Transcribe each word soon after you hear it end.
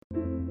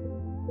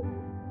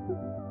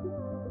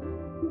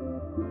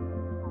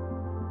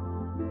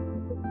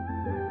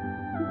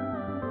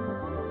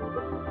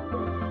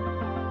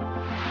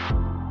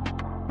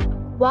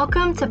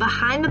Welcome to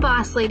Behind the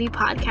Boss Lady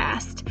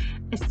podcast,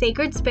 a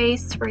sacred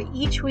space where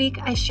each week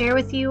I share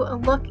with you a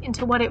look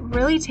into what it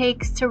really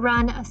takes to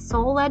run a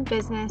soul-led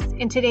business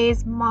in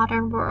today's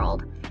modern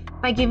world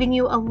by giving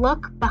you a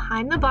look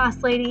behind the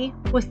boss lady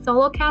with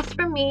solo casts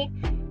from me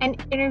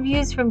and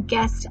interviews from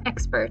guest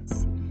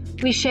experts.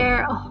 We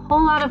share a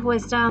whole lot of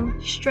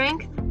wisdom,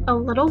 strength, a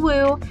little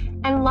woo,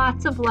 and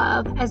lots of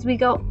love as we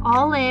go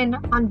all in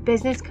on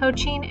business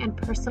coaching and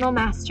personal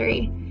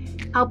mastery,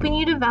 helping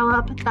you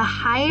develop the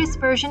highest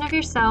version of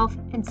yourself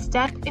and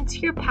step into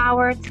your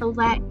power to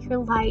let your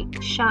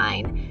light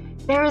shine.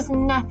 There is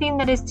nothing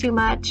that is too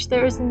much,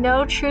 there is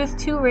no truth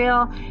too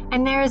real,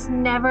 and there is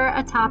never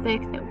a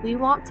topic that we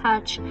won't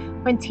touch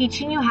when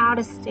teaching you how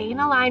to stay in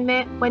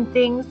alignment when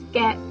things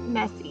get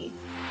messy.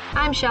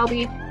 I'm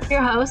Shelby,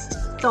 your host,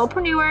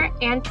 soulpreneur,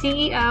 and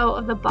CEO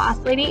of the Boss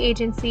Lady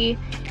Agency,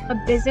 a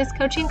business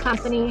coaching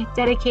company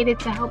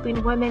dedicated to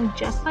helping women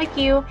just like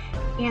you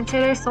answer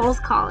their soul's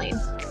calling.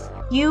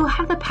 You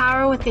have the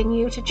power within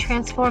you to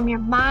transform your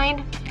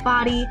mind,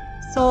 body,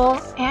 soul,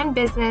 and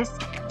business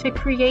to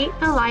create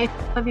the life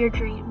of your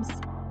dreams.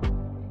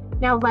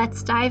 Now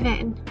let's dive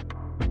in.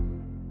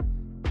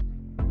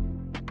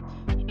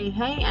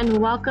 Hey, and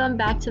welcome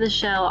back to the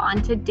show.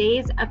 On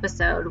today's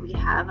episode, we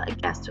have a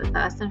guest with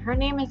us, and her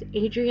name is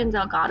Adrianne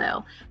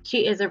Delgado.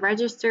 She is a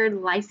registered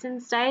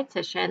licensed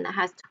dietitian that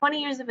has 20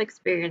 years of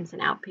experience in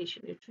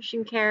outpatient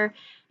nutrition care,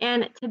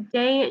 and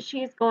today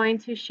she is going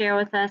to share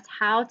with us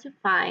how to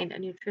find a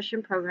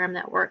nutrition program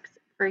that works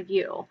for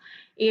you.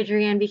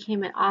 Adrianne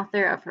became an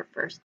author of her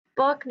first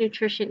book,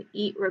 Nutrition,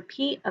 Eat,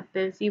 Repeat, A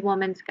Busy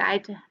Woman's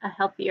Guide to a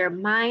Healthier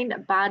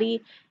Mind,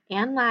 Body,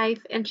 and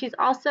Life, and she's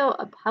also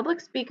a public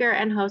speaker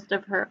and host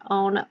of her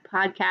own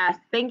podcast.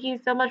 Thank you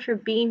so much for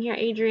being here,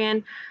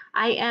 Adrianne.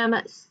 I am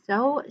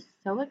so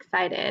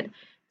excited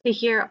to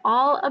hear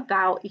all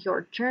about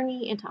your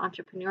journey into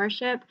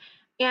entrepreneurship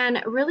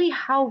and really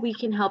how we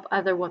can help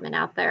other women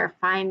out there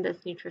find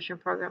this nutrition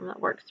program that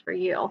works for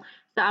you.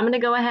 So I'm going to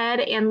go ahead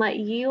and let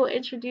you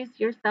introduce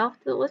yourself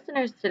to the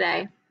listeners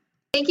today.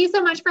 Thank you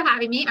so much for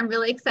having me. I'm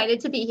really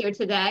excited to be here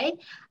today.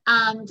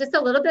 Just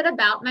a little bit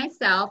about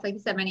myself. Like I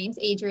said, my name's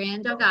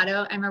Adrianne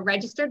Delgado. I'm a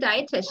registered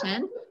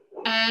dietitian,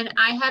 and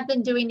I have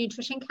been doing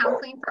nutrition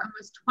counseling for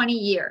almost 20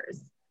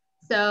 years.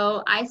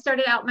 So I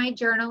started out my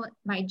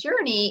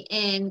journey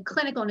in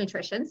clinical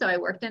nutrition. So I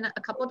worked in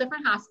a couple of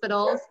different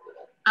hospitals,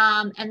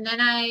 and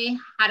then I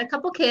had a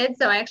couple kids.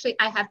 So I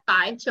have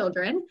 5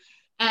 children,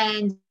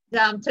 and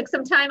took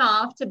some time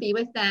off to be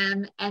with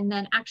them, and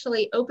then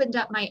actually opened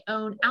up my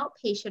own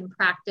outpatient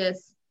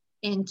practice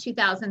in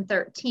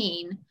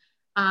 2013.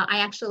 I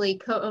actually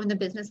co-own the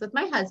business with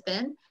my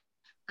husband.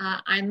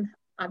 I'm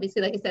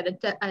obviously, like I said,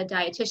 a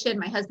dietitian.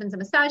 My husband's a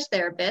massage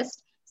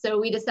therapist. So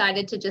we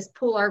decided to just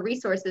pool our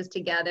resources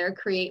together,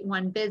 create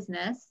one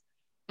business.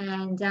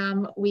 And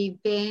we're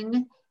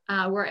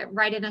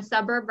right in a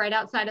suburb right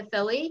outside of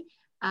Philly.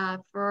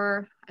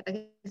 For, like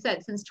I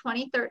said, since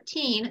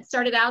 2013. It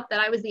started out that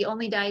I was the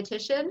only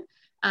dietitian.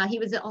 He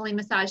was the only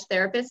massage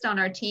therapist on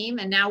our team.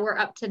 And now we're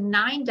up to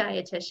 9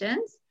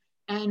 dietitians.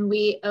 And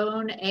we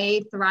own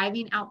a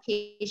thriving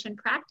outpatient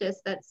practice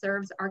that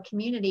serves our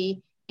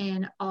community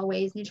in all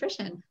ways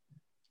nutrition.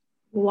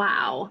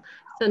 Wow.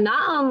 So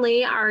not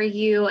only are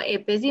you a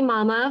busy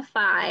mama of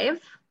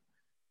 5,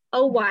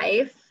 a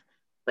wife,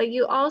 but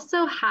you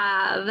also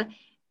have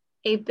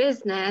a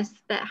business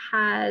that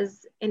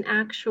has an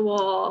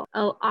actual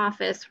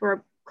office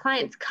where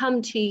clients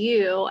come to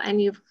you,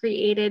 and you've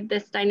created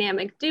this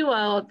dynamic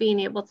duo of being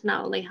able to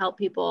not only help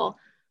people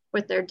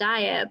with their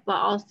diet, but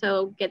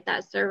also get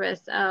that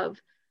service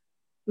of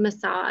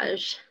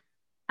massage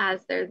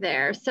as they're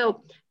there.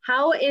 So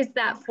how is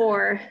that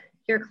for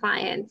your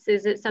clients?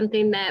 Is it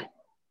something that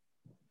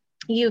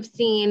you've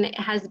seen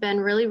has been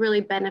really,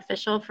 really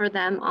beneficial for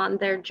them on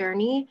their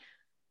journey?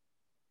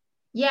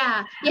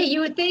 Yeah. You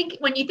would think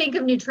when you think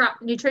of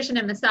nutrition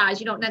and massage,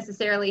 you don't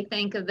necessarily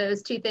think of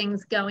those two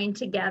things going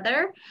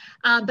together,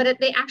 but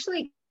they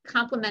actually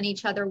complement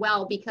each other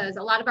well, because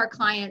a lot of our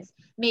clients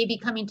may be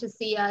coming to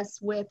see us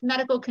with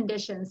medical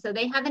conditions. So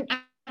they haven't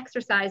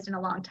exercised in a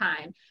long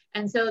time.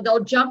 And so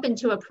they'll jump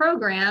into a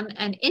program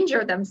and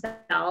injure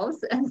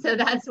themselves. And so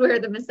that's where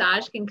the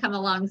massage can come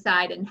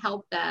alongside and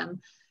help them.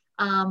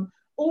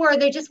 Or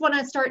they just want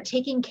to start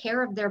taking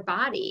care of their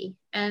body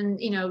and,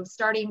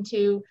 starting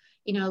to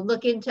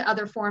look into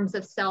other forms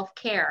of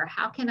self-care.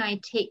 How can I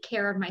take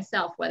care of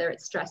myself, whether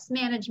it's stress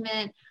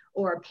management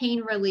or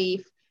pain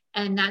relief?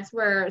 And that's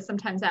where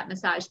sometimes that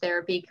massage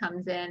therapy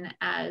comes in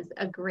as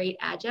a great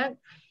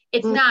adjunct.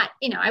 It's not,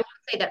 I won't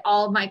say that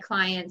all of my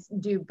clients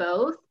do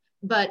both,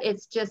 but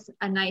it's just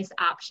a nice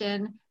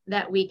option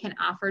that we can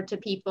offer to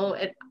people.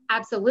 It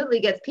absolutely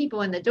gets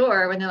people in the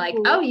door when they're like,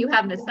 oh, you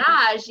have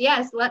massage?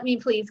 Yes, let me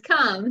please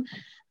come.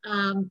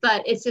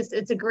 But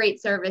it's a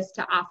great service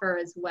to offer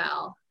as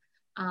well.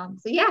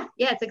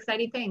 It's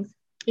exciting things.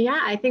 Yeah,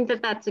 I think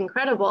that's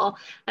incredible.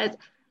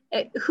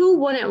 Who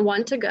wouldn't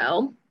want to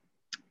go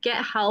get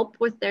help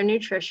with their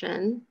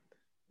nutrition,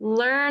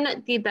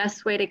 learn the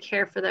best way to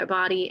care for their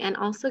body and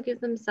also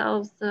give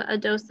themselves a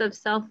dose of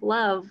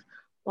self-love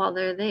while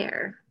they're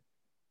there.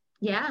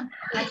 Yeah,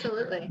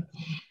 absolutely.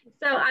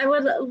 So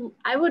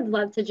I would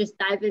love to just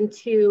dive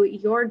into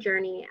your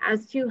journey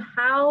as to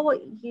how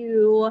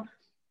you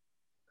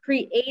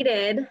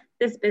created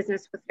this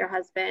business with your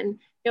husband.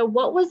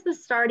 What was the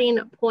starting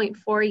point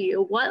for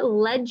you? What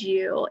led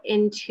you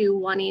into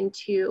wanting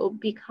to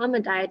become a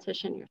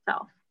dietitian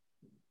yourself?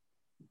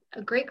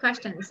 A great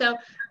question. So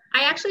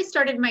I actually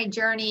started my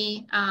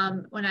journey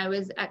when I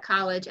was at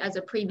college as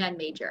a pre-med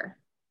major.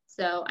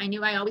 So I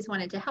knew I always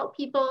wanted to help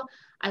people.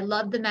 I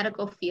loved the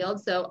medical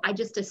field. So I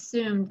just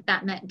assumed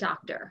that meant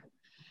doctor.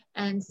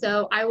 And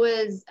so I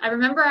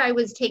remember I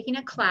was taking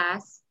a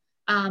class.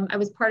 I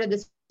was part of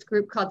this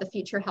group called the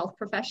Future Health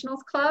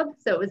Professionals Club.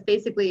 So it was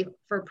basically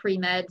for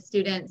pre-med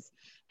students.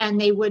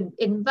 And they would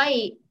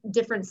invite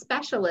different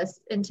specialists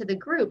into the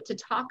group to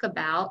talk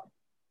about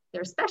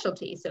their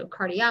specialty. So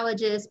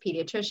cardiologists,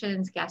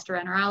 pediatricians,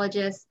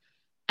 gastroenterologists.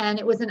 And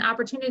it was an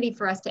opportunity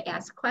for us to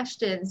ask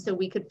questions so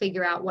we could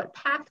figure out what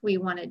path we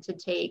wanted to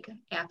take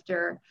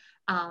after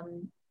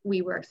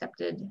we were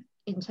accepted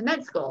into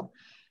med school.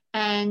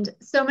 And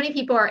so many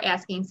people are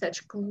asking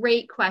such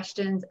great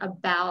questions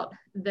about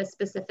the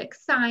specific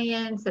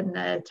science and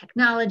the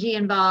technology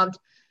involved.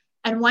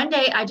 And one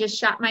day I just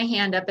shot my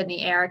hand up in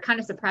the air, kind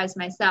of surprised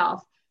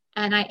myself.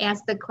 And I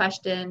asked the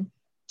question,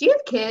 do you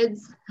have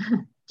kids?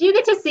 Do you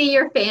get to see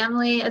your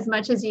family as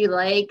much as you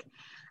like?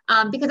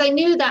 Because I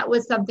knew that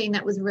was something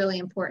that was really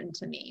important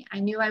to me. I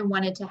knew I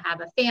wanted to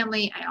have a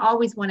family. I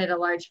always wanted a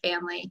large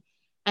family.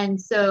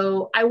 And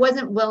so I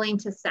wasn't willing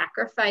to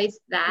sacrifice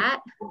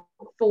that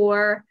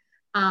for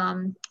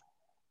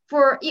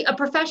a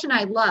profession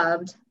I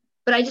loved,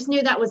 but I just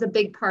knew that was a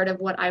big part of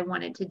what I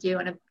wanted to do.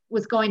 And it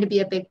was going to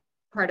be a big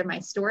part of my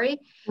story.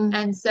 Mm-hmm.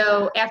 And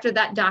so after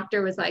that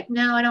doctor was like,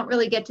 no, I don't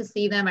really get to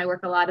see them. I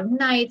work a lot of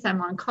nights.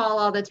 I'm on call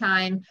all the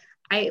time.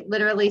 I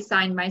literally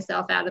signed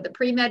myself out of the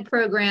pre-med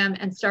program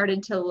and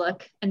started to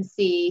look and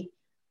see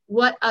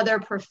what other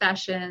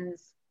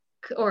professions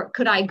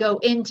could I go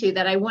into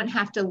that I wouldn't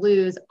have to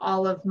lose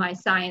all of my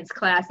science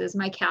classes,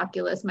 my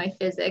calculus, my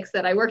physics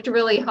that I worked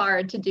really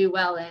hard to do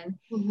well in.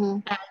 Mm-hmm.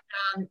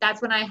 And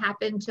that's when I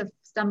happened to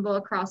stumble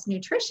across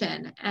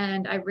nutrition.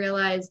 And I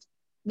realized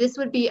this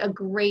would be a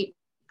great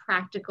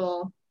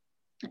practical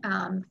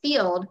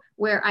field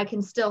where I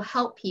can still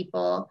help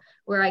people,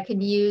 where I can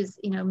use,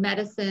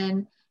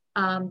 medicine,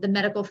 the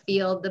medical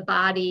field, the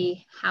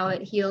body, how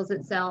it heals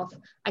itself.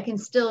 I can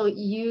still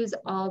use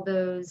all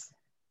those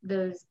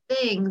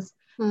things,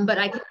 but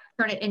I can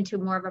turn it into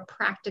more of a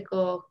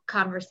practical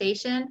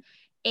conversation,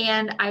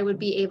 and I would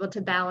be able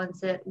to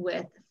balance it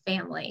with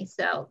family.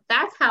 So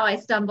that's how I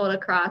stumbled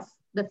across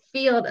the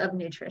field of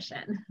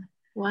nutrition.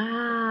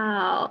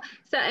 Wow.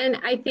 So, and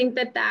I think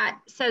that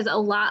says a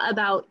lot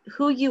about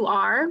who you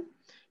are,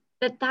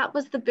 that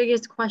was the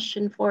biggest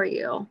question for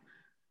you.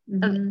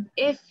 Mm-hmm.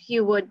 If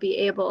you would be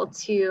able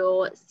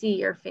to see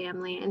your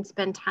family and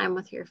spend time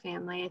with your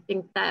family. I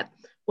think that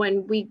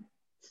when we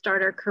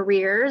start our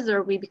careers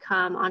or we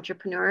become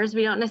entrepreneurs,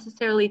 we don't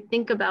necessarily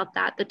think about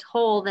the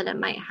toll that it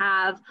might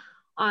have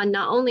on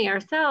not only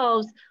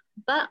ourselves,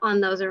 but on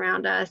those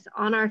around us,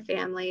 on our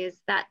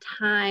families, that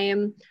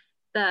time,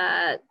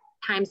 the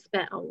time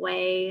spent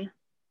away,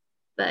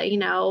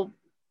 the,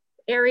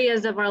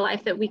 areas of our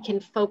life that we can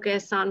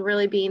focus on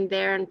really being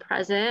there and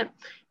present.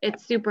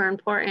 It's super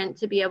important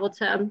to be able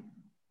to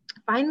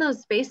find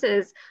those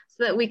spaces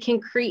so that we can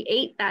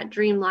create that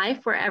dream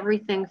life where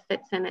everything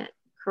fits in it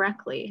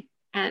correctly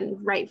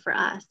and right for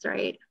us,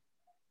 right?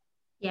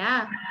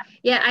 Yeah.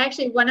 I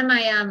actually, one of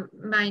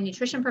my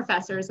nutrition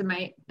professors in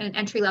an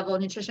entry-level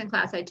nutrition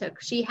class I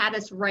took, she had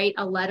us write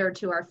a letter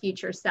to our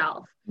future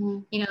self.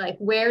 Mm-hmm. Like,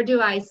 where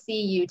do I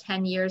see you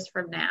 10 years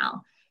from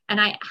now? And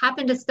I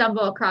happened to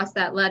stumble across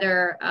that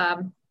letter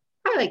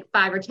probably like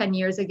 5 or 10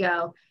 years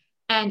ago.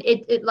 And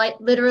it like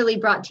literally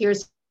brought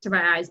tears to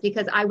my eyes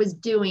because I was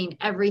doing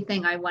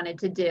everything I wanted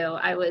to do.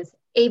 I was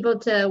able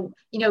to,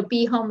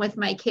 be home with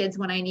my kids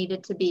when I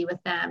needed to be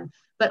with them,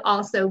 but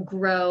also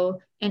grow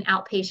an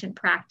outpatient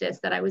practice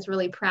that I was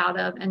really proud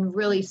of and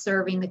really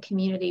serving the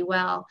community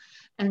well.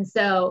 And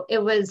so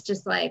it was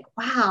just like,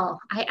 wow,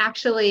 I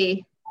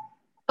actually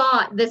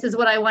thought this is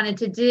what I wanted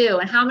to do.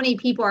 And how many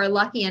people are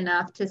lucky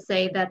enough to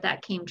say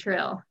that came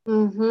true?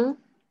 Mm-hmm.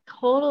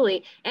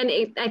 Totally. And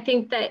I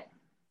think that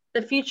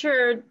the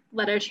future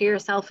letter to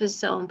yourself is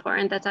so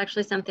important. That's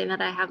actually something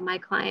that I have my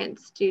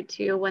clients do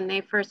too when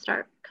they first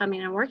start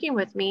coming and working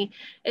with me,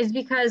 is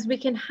because we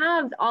can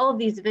have all of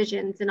these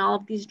visions and all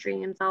of these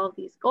dreams, all of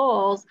these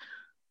goals,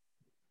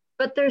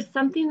 but there's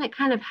something that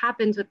kind of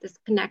happens with this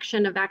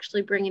connection of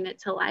actually bringing it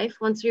to life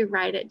once we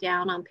write it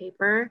down on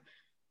paper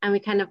and we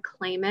kind of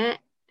claim it.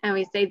 And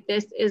we say,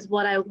 this is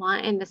what I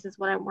want, and this is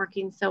what I'm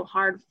working so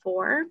hard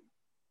for.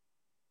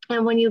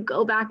 And when you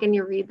go back and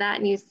you read that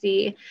and you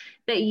see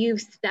that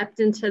you've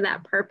stepped into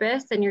that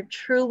purpose and you're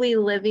truly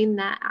living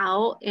that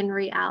out in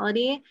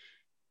reality,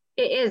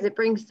 it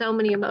brings so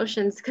many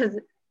emotions, because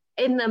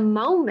in the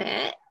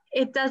moment,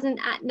 it doesn't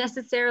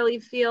necessarily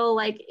feel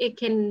like it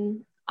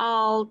can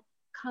all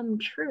come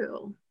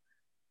true.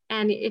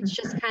 And it's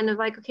just kind of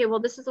like, okay, well,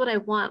 this is what I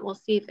want. We'll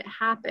see if it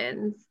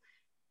happens.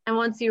 And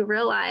once you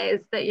realize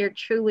that you're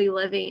truly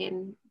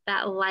living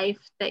that life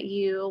that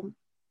you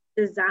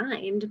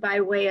designed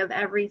by way of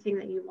everything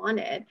that you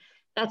wanted,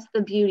 that's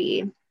the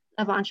beauty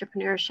of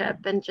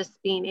entrepreneurship and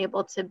just being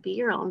able to be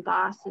your own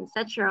boss and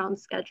set your own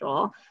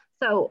schedule.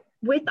 So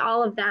with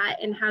all of that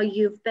and how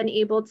you've been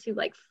able to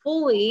like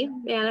fully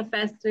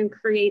manifest and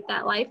create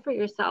that life for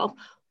yourself,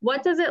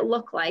 what does it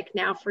look like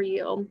now for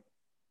you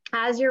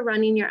as you're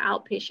running your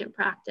outpatient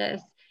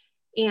practice,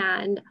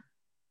 and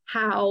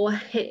how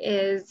it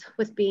is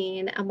with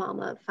being a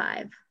mama of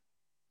 5?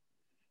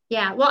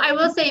 Yeah, well, I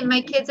will say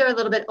my kids are a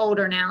little bit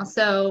older now.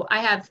 So I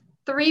have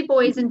 3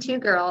 boys and 2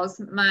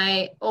 girls.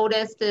 My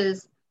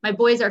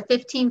boys are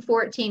 15,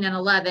 14, and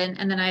 11.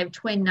 And then I have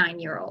twin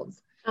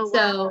 9-year-olds. Oh, wow.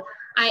 So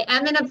I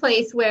am in a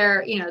place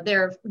where,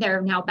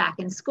 they're now back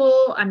in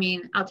school. I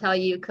mean, I'll tell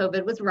you,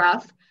 COVID was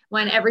rough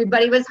when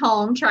everybody was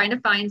home trying to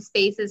find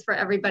spaces for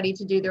everybody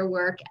to do their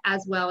work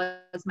as well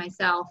as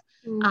myself.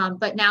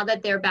 But now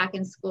that they're back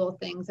in school,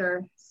 things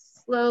are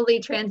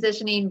slowly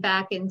transitioning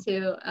back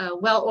into a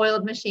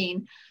well-oiled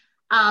machine.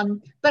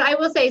 But I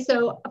will say,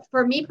 so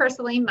for me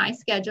personally, my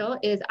schedule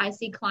is I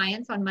see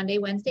clients on Monday,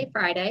 Wednesday,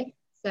 Friday.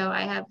 So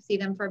I see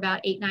them for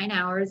about 8-9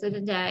 hours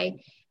a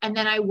day. And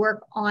then I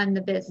work on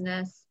the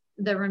business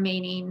the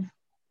remaining,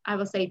 I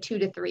will say 2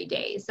 to 3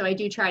 days. So I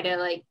do try to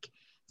like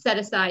set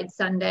aside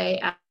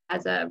Sunday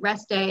as a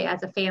rest day,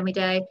 as a family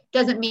day.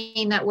 Doesn't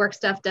mean that work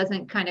stuff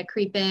doesn't kind of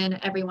creep in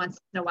every once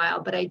in a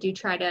while, but I do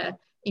try to,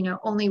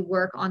 only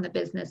work on the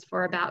business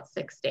for about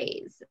 6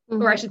 days,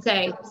 or I should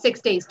say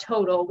 6 days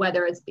total,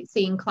 whether it's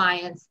seeing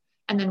clients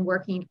and then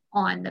working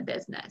on the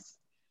business.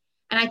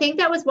 And I think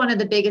that was one of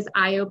the biggest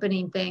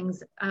eye-opening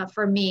things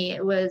for me.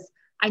 It was,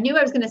 I knew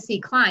I was going to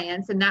see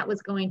clients and that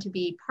was going to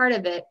be part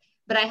of it.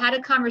 But I had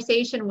a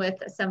conversation with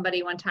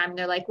somebody one time and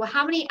they're like, well,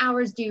 how many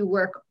hours do you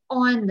work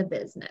on the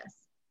business?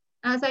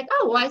 And I was like,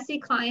 oh, well, I see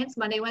clients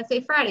Monday,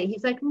 Wednesday, Friday.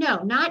 He's like,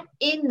 no, not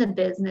in the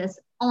business,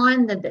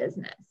 on the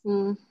business.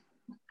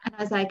 And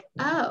I was like,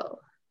 oh,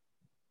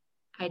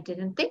 I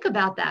didn't think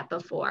about that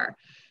before.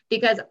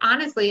 Because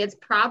honestly, it's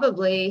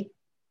probably,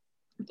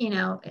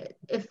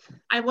 if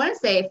I want to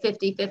say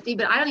 50-50,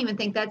 but I don't even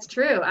think that's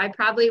true. I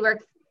probably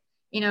work,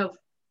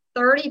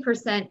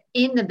 30%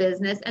 in the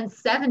business and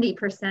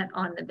 70%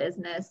 on the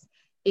business,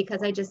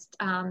 because I just,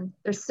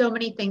 there's so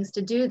many things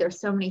to do.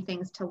 There's so many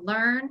things to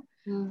learn.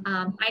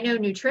 I know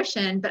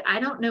nutrition, but I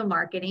don't know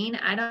marketing.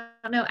 I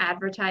don't know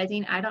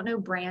advertising. I don't know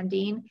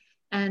branding.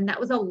 And that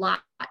was a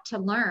lot to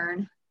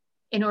learn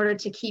in order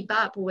to keep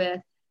up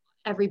with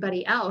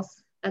everybody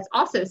else that's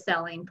also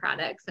selling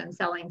products and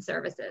selling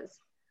services.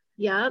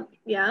 Yep.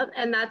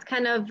 And that's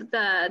kind of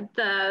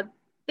the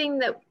thing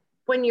that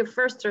when you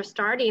first are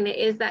starting, it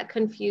is that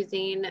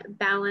confusing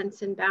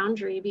balance and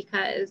boundary,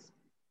 because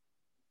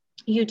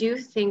you do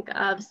think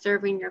of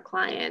serving your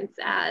clients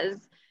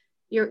as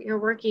you're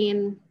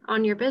working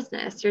on your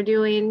business. You're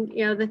doing,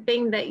 the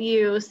thing that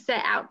you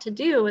set out to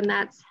do, and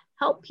that's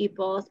help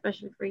people,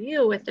 especially for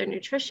you, with their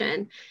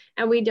nutrition.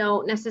 And we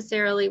don't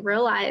necessarily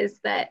realize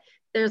that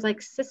there's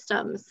like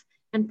systems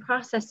and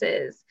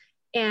processes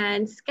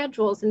and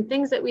schedules and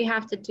things that we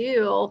have to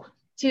do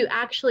to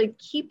actually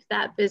keep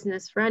that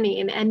business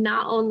running, and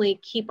not only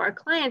keep our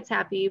clients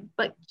happy,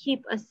 but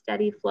keep a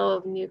steady flow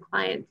of new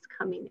clients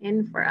coming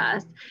in for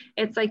us.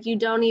 It's like you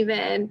don't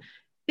even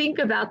think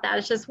about that.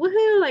 It's just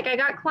woohoo, like I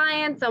got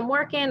clients, I'm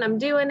working, I'm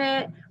doing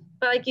it.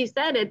 But like you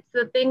said, it's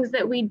the things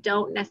that we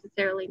don't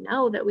necessarily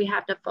know that we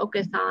have to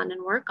focus on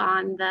and work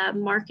on: the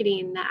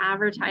marketing, the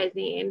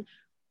advertising,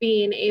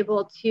 being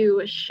able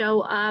to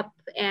show up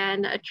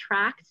and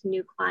attract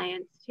new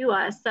clients to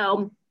us.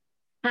 So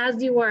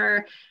as you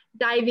were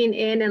diving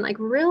in and like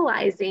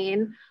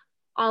realizing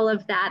all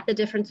of that, the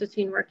difference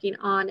between working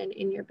on and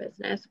in your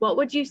business, what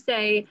would you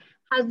say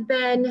has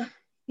been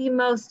the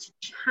most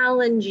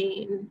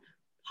challenging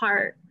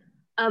part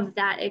of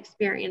that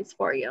experience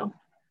for you?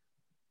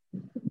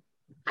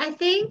 I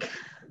think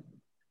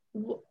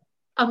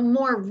a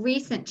more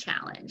recent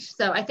challenge.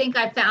 So I think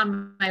I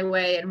found my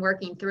way in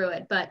working through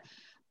it, but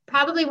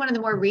probably one of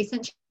the more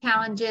recent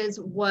challenges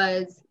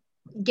was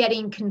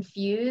getting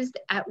confused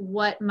at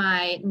what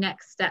my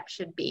next step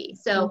should be.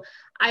 So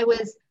I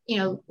was,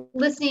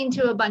 listening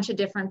to a bunch of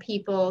different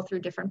people through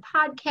different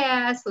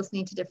podcasts,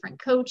 listening to different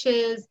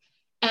coaches,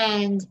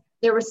 and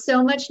there was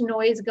so much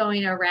noise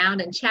going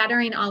around and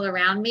chattering all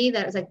around me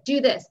that I was like,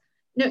 do this.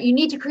 No, you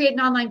need to create an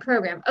online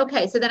program.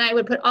 Okay. So then I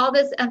would put all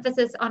this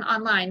emphasis on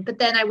online, but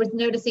then I was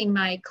noticing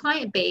my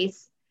client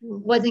base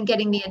wasn't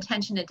getting the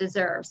attention it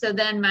deserved. So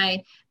then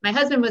my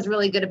husband was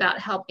really good about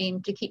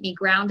helping to keep me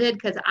grounded,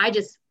 because I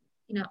just,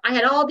 I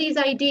had all these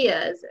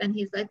ideas, and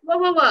he's like,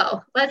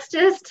 whoa, let's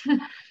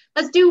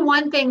do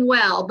one thing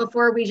well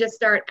before we just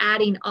start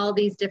adding all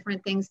these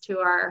different things to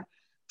our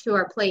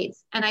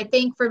plates. And I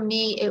think for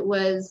me, it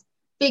was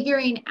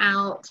figuring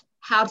out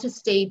how to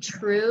stay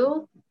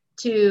true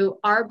to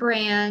our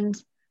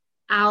brand,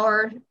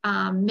 our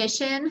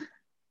mission,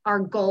 our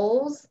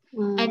goals,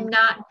 and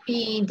not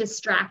being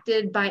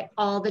distracted by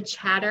all the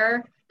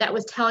chatter that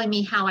was telling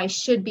me how I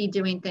should be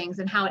doing things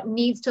and how it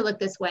needs to look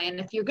this way. And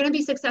if you're going to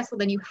be successful,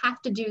 then you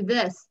have to do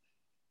this.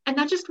 And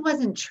that just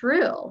wasn't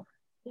true.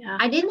 Yeah.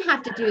 I didn't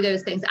have to do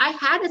those things. I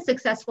had a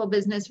successful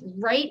business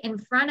right in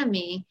front of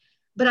me,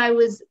 but I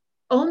was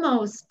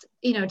almost,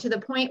 to the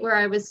point where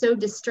I was so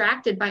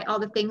distracted by all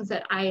the things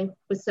that I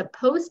was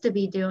supposed to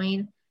be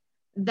doing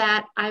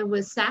that I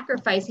was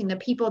sacrificing the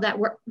people that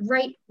were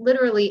right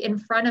literally in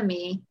front of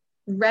me,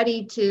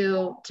 ready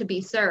to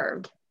be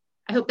served.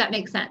 I hope that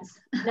makes sense.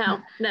 No,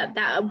 that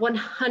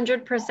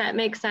 100%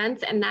 makes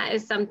sense. And that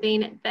is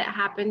something that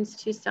happens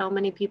to so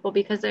many people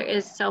because there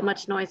is so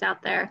much noise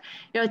out there.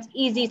 It's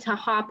easy to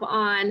hop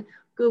on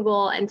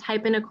Google and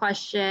type in a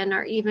question,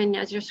 or even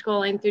as you're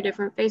scrolling through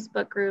different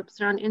Facebook groups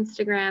or on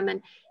Instagram,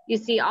 and you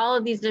see all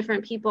of these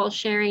different people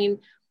sharing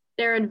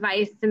their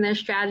advice and their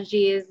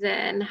strategies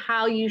and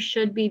how you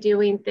should be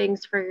doing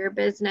things for your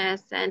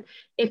business. And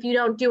if you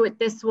don't do it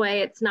this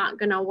way, it's not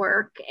going to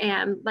work.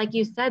 And like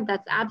you said,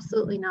 that's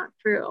absolutely not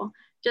true.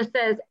 Just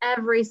as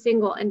every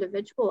single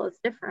individual is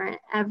different,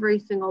 every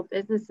single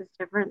business is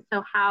different.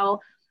 So how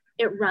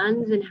it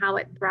runs and how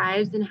it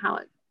thrives and how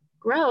it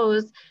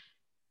grows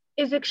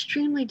is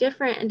extremely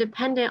different and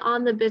dependent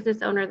on the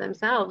business owner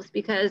themselves,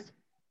 because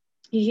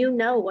you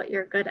know what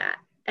you're good at.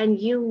 And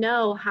you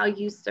know how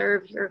you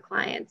serve your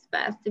clients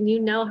best, and you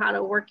know how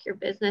to work your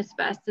business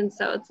best. And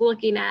so it's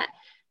looking at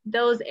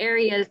those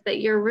areas that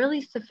you're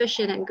really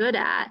sufficient and good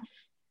at,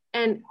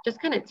 and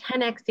just kind of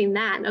 10xing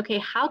that. And okay,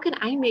 how can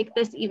I make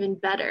this even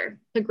better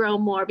to grow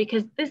more?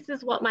 Because this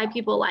is what my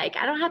people like.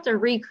 I don't have to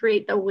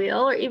recreate the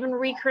wheel or even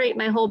recreate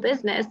my whole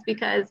business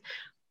because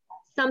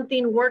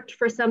something worked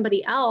for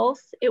somebody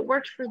else. It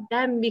worked for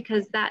them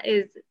because that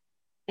is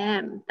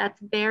them. That's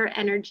their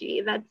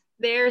energy. That's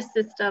their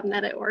system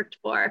that it worked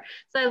for.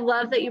 So I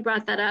love that you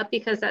brought that up,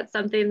 because that's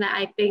something that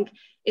I think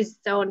is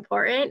so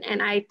important.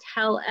 And I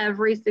tell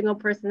every single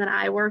person that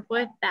I work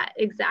with that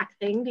exact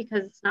thing,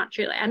 because it's not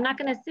true. Like, I'm not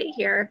going to sit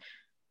here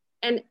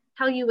and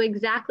tell you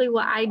exactly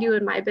what I do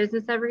in my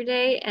business every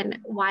day and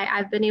why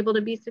I've been able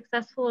to be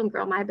successful and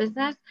grow my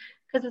business,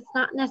 because it's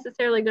not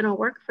necessarily going to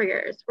work for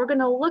yours. We're going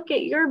to look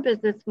at your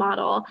business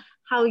model,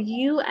 how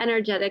you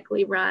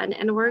energetically run,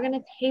 and we're going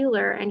to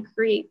tailor and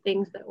create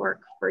things that work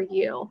for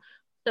you.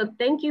 So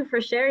thank you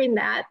for sharing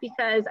that,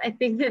 because I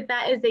think that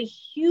that is a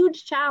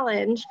huge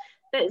challenge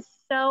that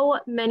so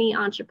many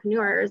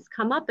entrepreneurs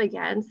come up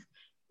against,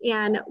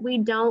 and we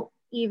don't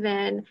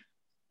even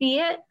see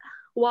it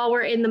while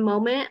we're in the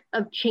moment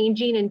of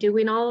changing and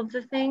doing all of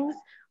the things,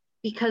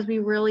 because we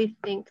really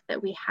think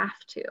that we have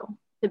to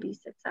be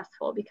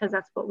successful, because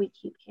that's what we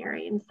keep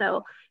hearing.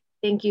 So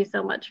thank you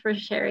so much for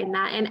sharing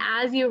that. And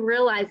as you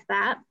realized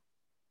that,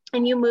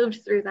 and you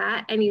moved through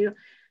that, and you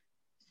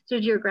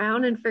stood your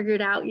ground and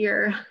figured out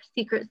your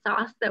secret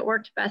sauce that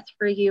worked best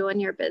for you and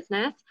your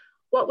business,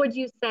 what would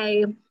you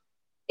say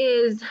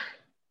is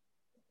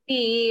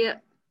the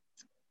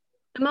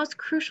most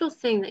crucial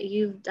thing that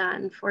you've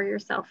done for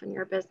yourself and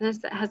your business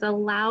that has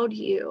allowed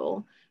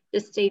you to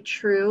stay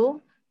true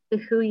to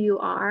who you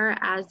are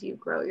as you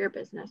grow your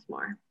business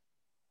more?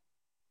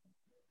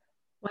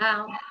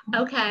 Wow.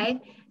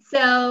 Okay.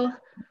 So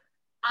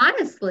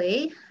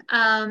honestly,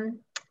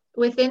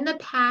 within the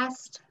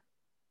past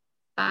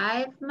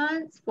 4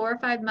 or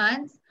 5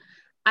 months,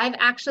 I've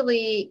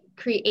actually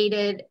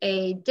created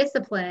a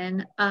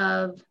discipline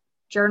of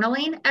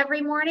journaling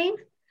every morning.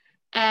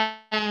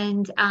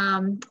 And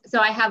so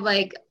I have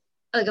like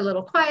a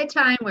little quiet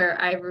time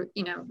where I,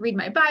 read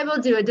my Bible,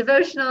 do a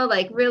devotional,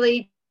 like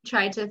really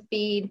try to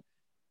feed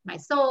my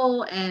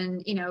soul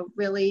and,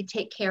 really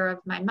take care of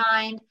my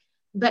mind.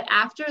 But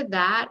after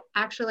that,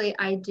 actually,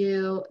 I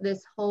do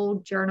this whole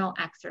journal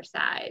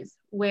exercise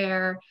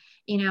where,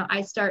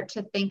 I start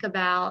to think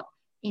about,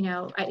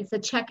 it's a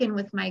check-in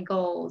with my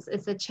goals.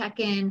 It's a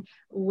check-in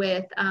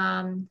with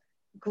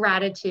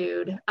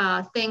gratitude,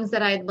 things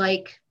that I'd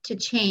like to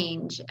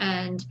change,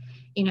 and,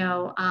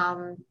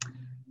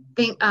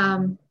 think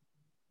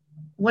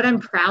what I'm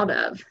proud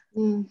of.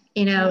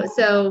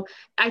 So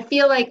I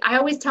feel like I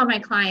always tell my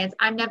clients,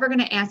 I'm never going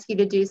to ask you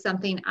to do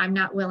something I'm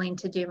not willing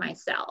to do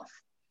myself.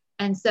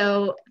 And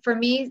so for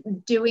me,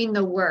 doing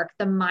the work,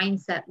 the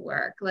mindset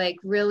work, like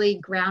really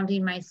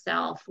grounding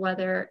myself,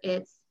 whether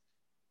it's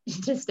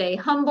to stay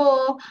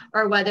humble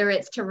or whether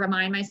it's to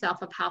remind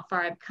myself of how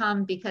far I've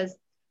come, because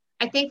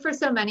I think for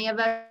so many of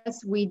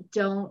us, we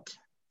don't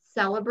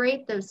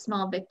celebrate those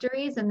small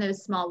victories and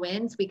those small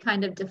wins. We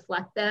kind of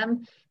deflect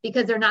them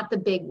because they're not the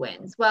big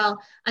wins. Well,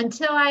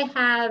 until I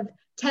have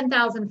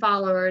 10,000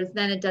 followers,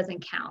 then it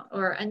doesn't count.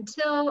 Or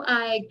until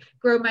I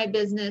grow my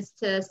business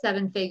to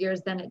 7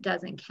 figures, then it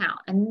doesn't count.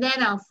 And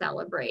then I'll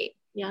celebrate.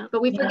 Yeah.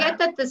 But we forget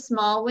that the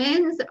small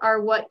wins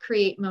are what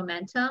create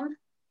momentum.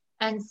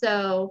 And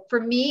so for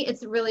me,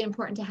 it's really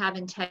important to have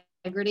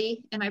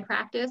integrity in my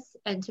practice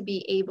and to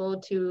be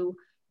able to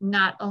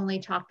not only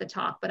talk the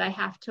talk, but I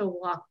have to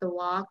walk the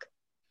walk.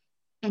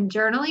 And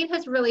journaling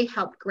has really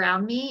helped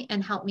ground me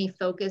and help me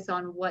focus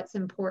on what's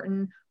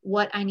important,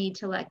 what I need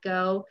to let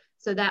go.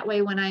 So that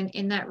way, when I'm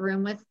in that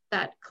room with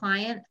that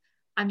client,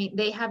 I mean,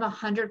 they have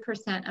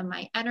 100% of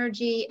my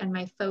energy and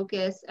my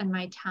focus and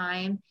my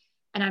time,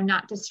 and I'm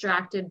not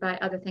distracted by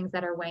other things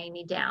that are weighing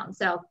me down.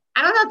 So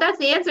I don't know if that's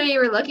the answer you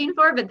were looking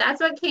for, but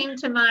that's what came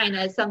to mind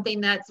as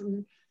something that's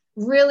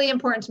really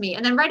important to me.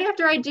 And then right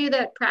after I do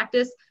that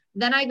practice,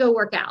 then I go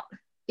work out,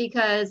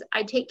 because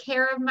I take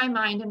care of my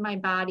mind and my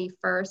body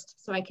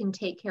first so I can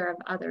take care of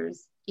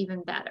others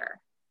even better.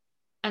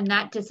 And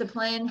that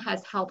discipline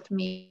has helped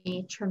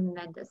me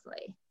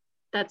tremendously.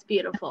 That's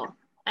beautiful.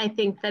 I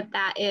think that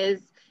that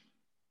is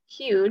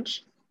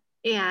huge,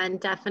 and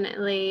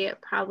definitely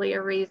probably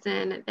a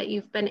reason that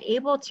you've been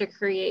able to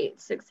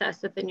create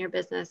success within your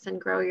business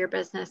and grow your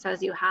business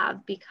as you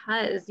have,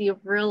 because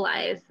you've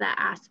realized that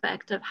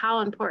aspect of how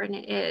important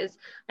it is.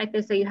 Like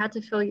they say, you have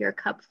to fill your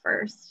cup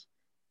first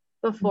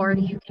before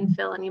you can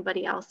fill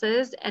anybody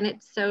else's. And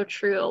it's so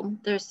true.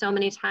 There's so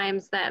many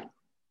times that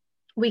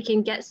we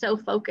can get so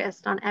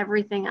focused on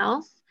everything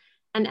else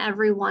and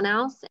everyone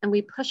else, and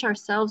we push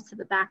ourselves to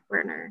the back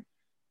burner.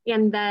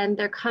 And then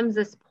there comes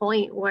this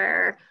point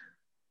where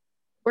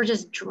we're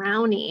just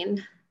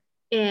drowning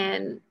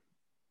in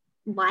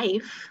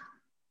life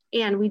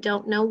and we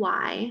don't know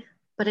why,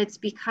 but it's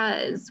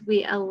because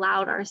we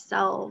allowed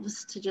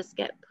ourselves to just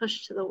get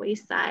pushed to the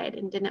wayside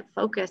and didn't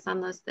focus on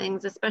those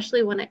things,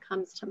 especially when it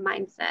comes to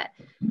mindset.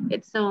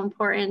 It's so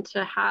important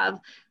to have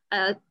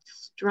a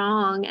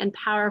strong and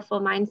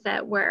powerful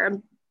mindset where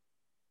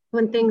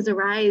when things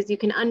arise, you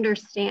can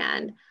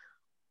understand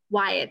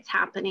why it's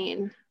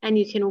happening and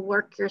you can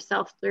work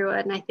yourself through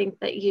it. And I think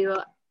that you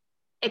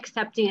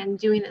accepting and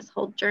doing this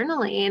whole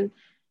journaling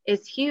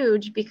is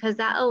huge, because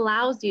that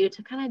allows you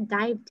to kind of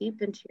dive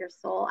deep into your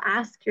soul,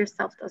 ask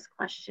yourself those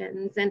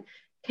questions, and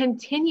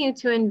continue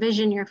to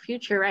envision your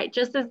future, right?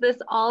 Just as this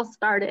all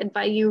started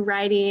by you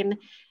writing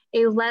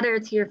a letter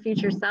to your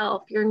future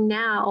self, you're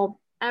now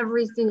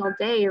every single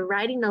day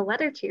writing a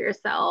letter to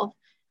yourself,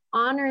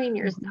 honoring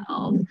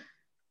yourself,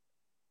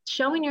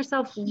 showing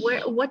yourself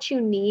what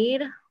you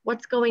need,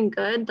 what's going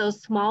good.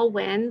 Those small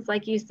wins,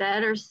 like you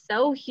said, are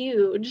so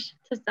huge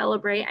to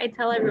celebrate. I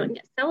tell everyone,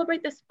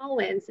 celebrate the small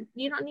wins.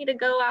 You don't need to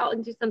go out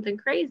and do something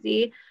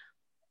crazy.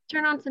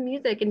 Turn on some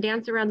music and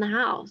dance around the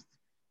house.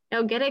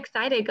 Get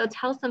excited, go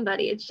tell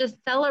somebody. It's just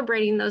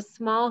celebrating those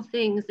small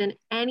things in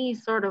any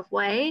sort of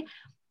way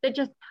that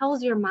just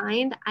tells your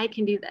mind, I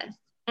can do this,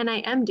 and I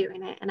am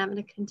doing it, and I'm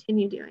going to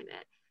continue doing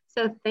it.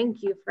 So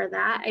thank you for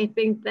that. I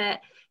think that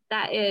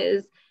that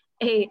is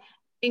an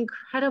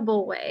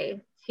incredible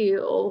way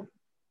to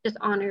just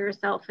honor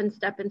yourself and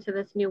step into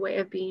this new way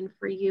of being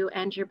for you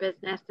and your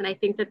business. And I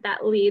think that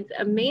that leads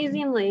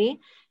amazingly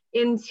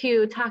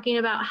into talking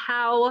about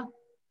how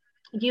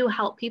you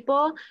help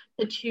people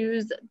to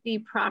choose the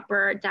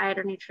proper diet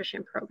or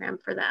nutrition program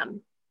for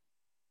them.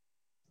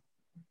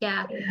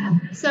 Yeah.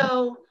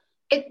 So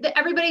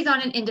everybody's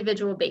on an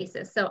individual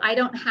basis. So I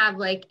don't have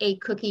like a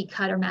cookie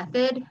cutter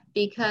method,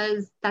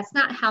 because that's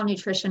not how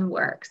nutrition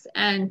works.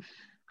 And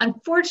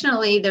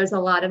unfortunately, there's a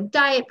lot of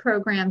diet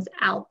programs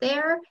out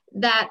there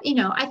that,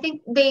 I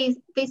think they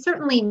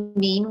certainly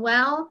mean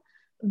well,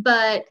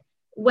 but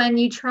when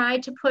you try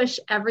to push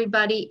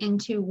everybody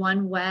into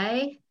one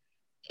way,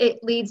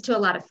 it leads to a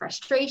lot of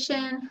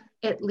frustration.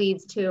 It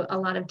leads to a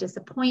lot of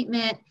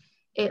disappointment.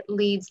 It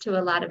leads to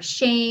a lot of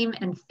shame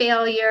and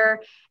failure.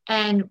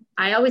 And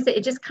I always say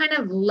it just kind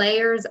of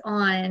layers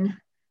on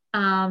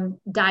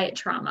diet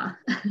trauma.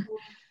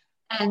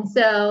 And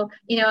so,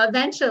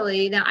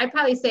 eventually, now I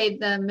probably say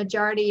the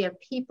majority of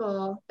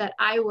people that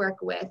I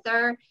work with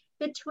are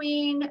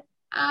between, if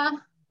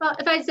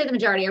I'd say the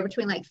majority are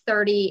between like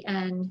 30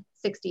 and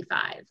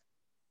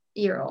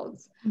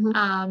 65-year-olds.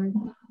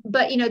 Mm-hmm.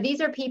 But, these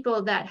are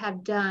people that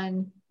have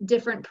done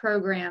different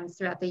programs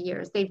throughout the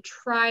years. They've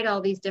tried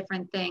all these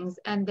different things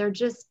and they're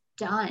just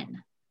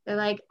done. They're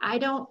like, I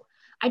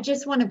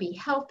just want to be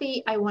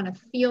healthy. I want to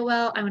feel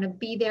well. I want to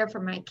be there for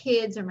my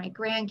kids or my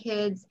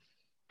grandkids.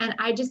 And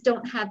I just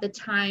don't have the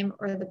time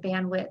or the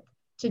bandwidth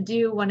to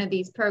do one of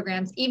these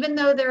programs, even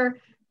though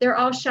they're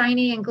all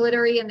shiny and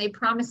glittery and they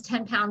promise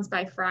 10 pounds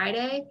by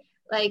Friday.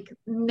 Like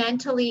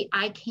mentally,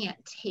 I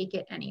can't take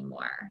it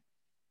anymore.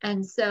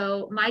 And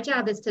so my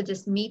job is to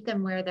just meet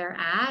them where they're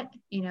at,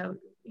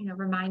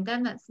 remind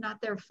them that's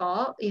not their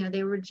fault.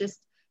 They were just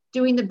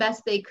doing the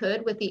best they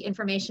could with the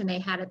information they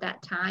had at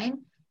that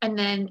time, and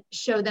then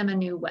show them a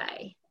new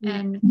way. Mm-hmm.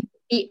 And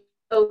be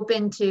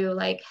open to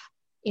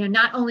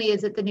not only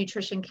is it the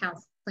nutrition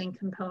counseling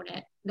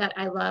component that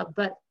I love,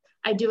 but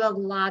I do a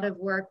lot of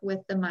work with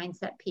the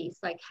mindset piece.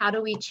 Like, how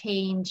do we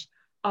change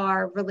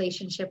our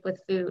relationship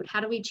with food? How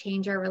do we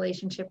change our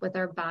relationship with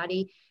our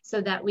body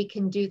so that we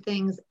can do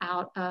things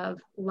out of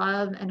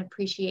love and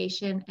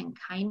appreciation and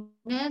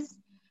kindness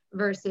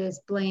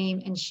versus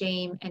blame and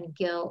shame and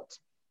guilt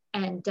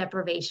and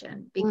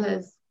deprivation?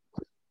 Because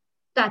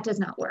that does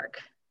not work.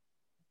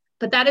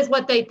 But that is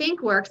what they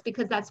think works,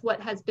 because that's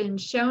what has been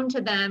shown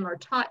to them or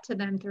taught to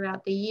them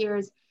throughout the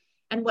years,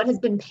 and what has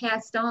been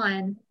passed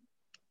on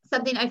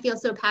something I feel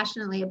so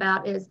passionately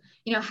about is,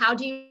 how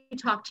do you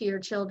talk to your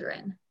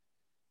children?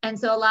 And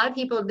so a lot of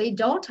people, they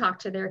don't talk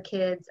to their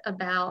kids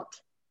about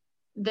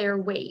their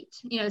weight,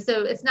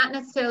 so it's not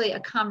necessarily a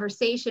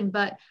conversation,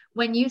 but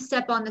when you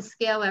step on the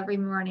scale every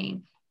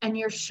morning and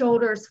your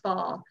shoulders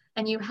fall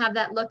and you have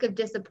that look of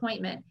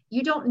disappointment,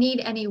 you don't need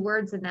any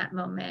words in that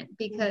moment,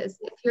 because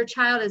if your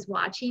child is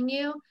watching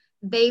you,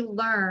 they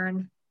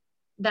learn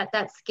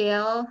that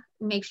scale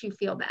makes you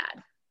feel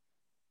bad,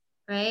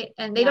 right?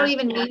 And they don't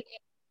even need it.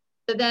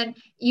 So then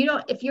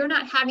if you're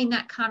not having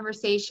that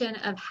conversation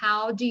of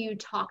how do you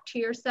talk to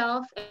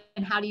yourself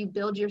and how do you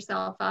build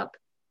yourself up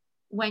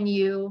when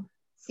you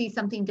see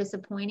something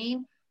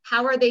disappointing,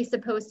 how are they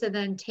supposed to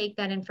then take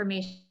that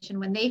information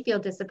when they feel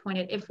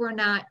disappointed if we're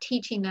not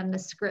teaching them the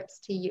scripts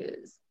to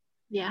use?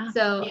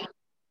 So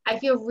I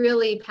feel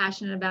really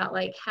passionate about,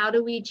 like, how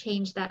do we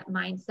change that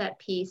mindset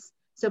piece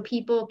so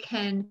people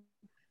can,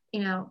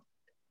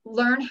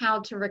 learn how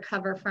to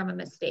recover from a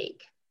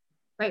mistake,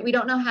 right? We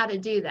don't know how to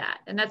do that.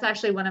 And that's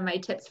actually one of my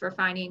tips for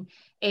finding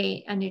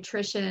a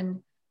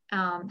nutrition,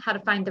 how to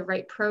find the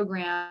right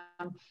program.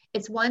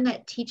 It's one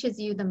that teaches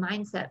you the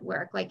mindset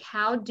work. Like,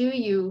 how do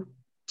you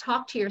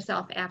talk to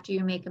yourself after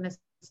you make a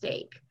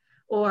mistake?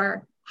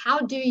 Or how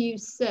do you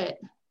sit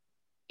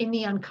in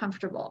the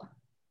uncomfortable,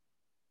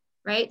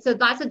 right? So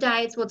lots of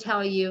diets will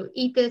tell you,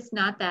 eat this,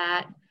 not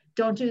that,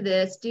 don't do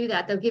this, do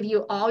that. They'll give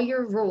you all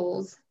your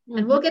rules,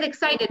 and we'll get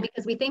excited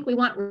because we think we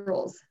want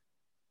rules,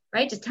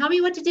 right? Just tell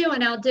me what to do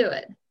and I'll do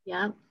it.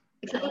 Except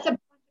it's a bunch of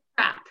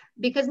crap,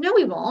 because no,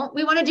 we won't.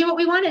 We want to do what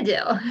we want to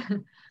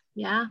do.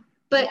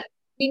 But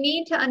we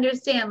need to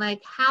understand,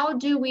 like, how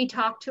do we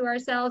talk to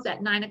ourselves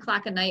at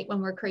 9:00 at night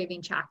when we're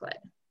craving chocolate?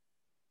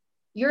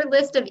 Your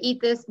list of eat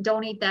this,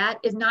 don't eat that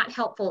is not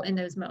helpful in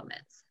those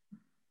moments.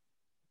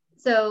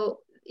 So,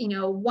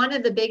 one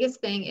of the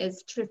biggest thing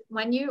is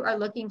when you are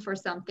looking for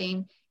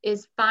something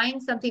is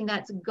find something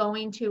that's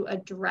going to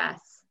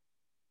address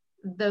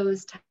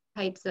those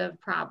types of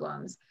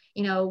problems.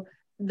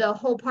 The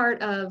whole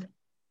part of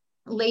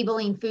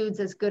labeling foods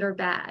as good or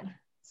bad,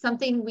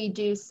 something we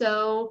do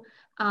so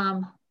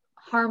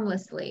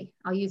harmlessly.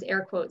 I'll use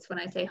air quotes when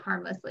I say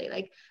harmlessly,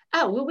 like,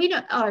 I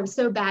was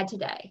so bad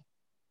today,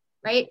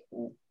 right?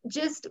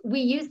 We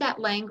use that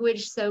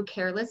language so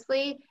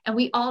carelessly, and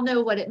we all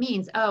know what it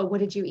means. Oh, what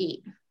did you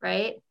eat?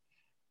 Right?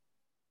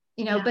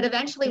 But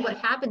eventually what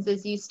happens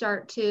is you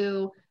start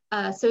to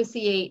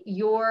associate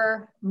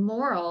your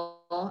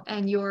moral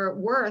and your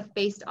worth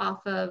based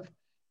off of,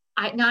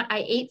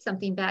 I ate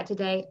something bad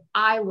today,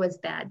 I was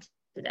bad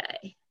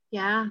today.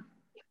 Right?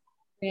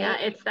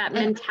 It's that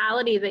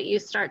mentality that you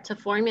start to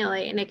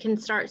formulate, and it can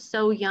start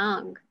so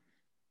young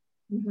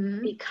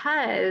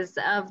because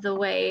of the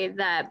way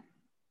that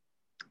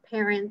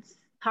parents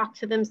talk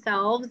to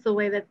themselves, the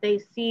way that they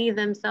see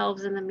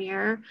themselves in the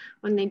mirror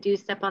when they do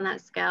step on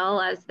that scale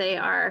as they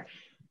are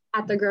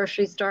at the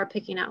grocery store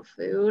picking out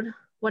food,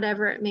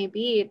 whatever it may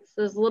be. It's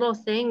those little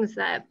things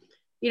that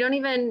you don't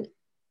even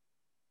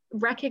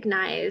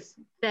recognize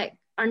that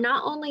are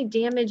not only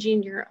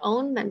damaging your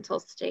own mental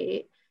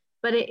state,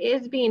 but it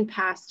is being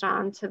passed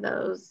on to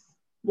those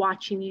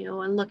watching you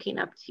and looking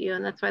up to you.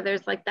 And that's why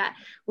there's like that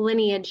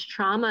lineage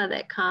trauma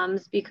that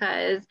comes,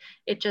 because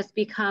it just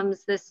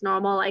becomes this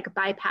normal, like,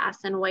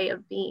 bypass and way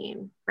of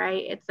being,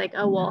 right? It's like,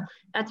 oh, well,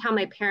 that's how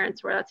my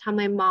parents were. That's how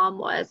my mom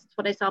was. It's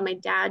what I saw my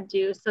dad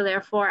do. So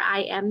therefore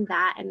I am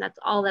that, and that's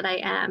all that I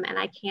am, and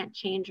I can't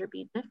change or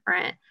be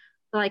different.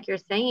 So like you're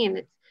saying,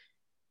 it's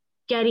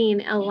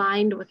getting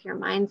aligned with your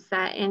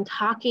mindset and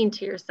talking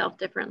to yourself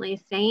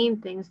differently, saying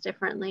things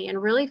differently,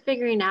 and really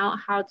figuring out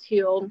how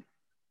to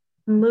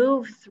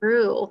move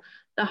through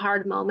the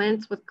hard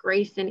moments with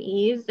grace and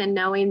ease, and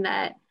knowing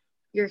that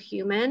you're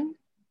human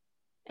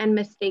and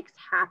mistakes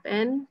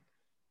happen,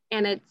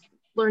 and it's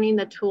learning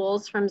the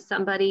tools from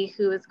somebody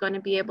who is going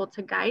to be able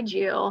to guide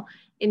you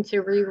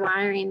into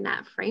rewiring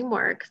that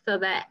framework, so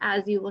that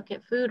as you look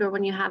at food or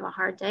when you have a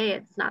hard day,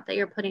 it's not that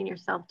you're putting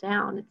yourself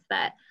down, it's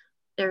that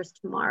there's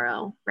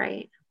tomorrow,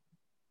 right?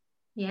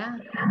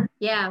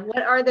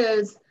 What are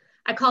those?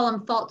 I call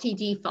them faulty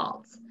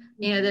defaults.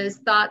 Those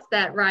thoughts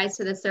that rise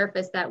to the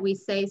surface that we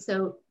say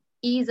so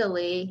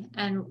easily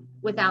and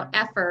without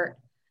effort,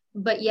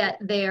 but yet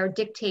they're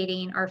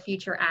dictating our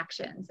future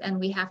actions. And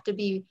we have to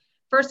be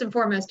first and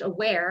foremost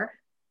aware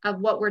of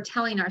what we're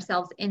telling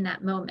ourselves in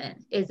that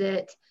moment. Is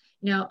it,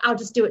 I'll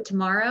just do it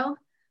tomorrow.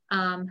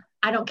 I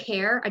don't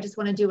care. I just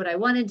want to do what I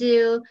want to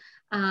do.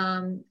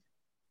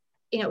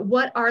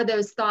 What are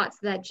those thoughts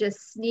that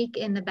just sneak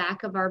in the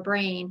back of our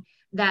brain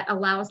that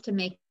allow us to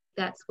make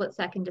that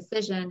split-second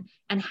decision?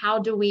 And how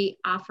do we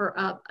offer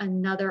up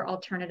another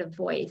alternative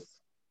voice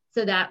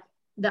so that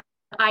the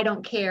I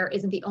don't care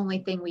isn't the only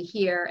thing we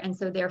hear, and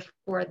so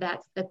therefore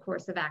that's the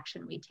course of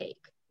action we take.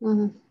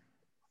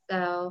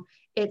 So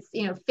it's,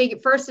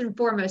 first and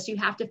foremost, you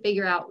have to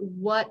figure out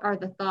what are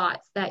the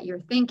thoughts that you're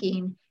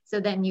thinking, so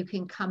then you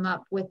can come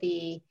up with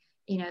the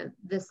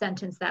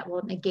sentence that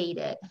will negate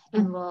it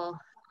and will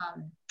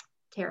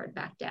tear it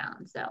back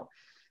down. So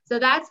So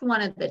that's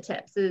one of the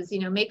tips is,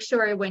 make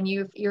sure when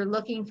you're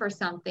looking for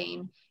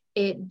something,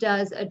 it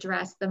does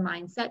address the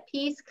mindset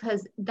piece,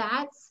 because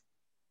that's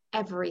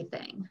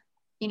everything.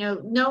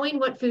 Knowing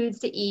what foods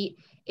to eat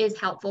is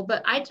helpful,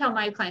 but I tell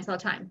my clients all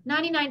the time,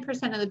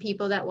 99% of the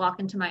people that walk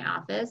into my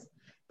office,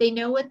 they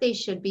know what they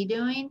should be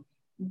doing.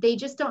 They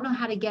just don't know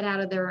how to get out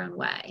of their own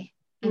way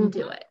and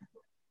do it.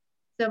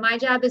 So my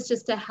job is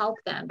just to help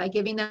them by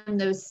giving them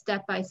those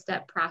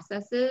step-by-step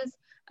processes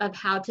of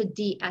how to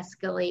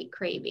de-escalate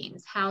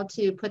cravings, how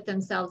to put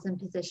themselves in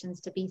positions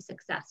to be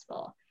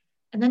successful.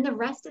 And then the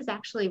rest is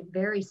actually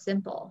very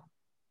simple.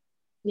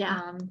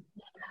 Yeah.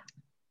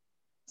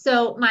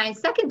 So my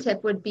second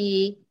tip would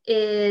be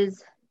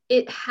is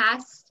it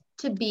has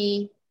to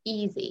be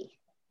easy,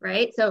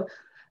 right? So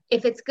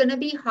if it's going to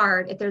be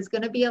hard, if there's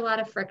going to be a lot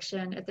of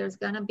friction, if there's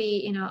going to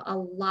be, a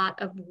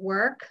lot of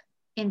work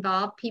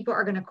involved, people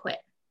are going to quit.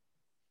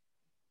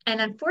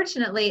 And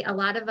unfortunately, a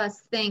lot of us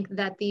think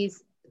that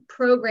these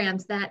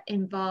programs that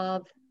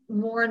involve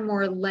more and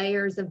more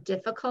layers of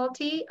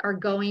difficulty are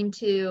going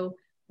to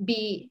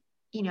be,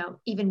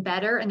 even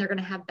better, and they're going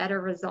to have better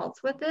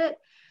results with it.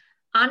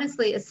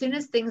 Honestly, as soon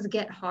as things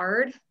get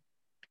hard,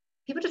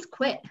 people just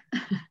quit.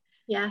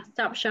 Yeah,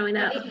 stop showing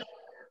up.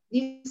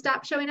 You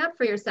stop showing up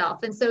for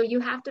yourself. And so you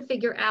have to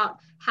figure out,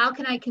 how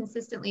can I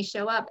consistently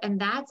show up?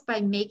 And that's by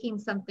making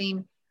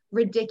something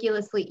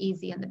ridiculously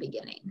easy in the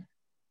beginning,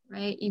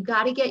 right? You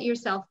got to get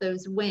yourself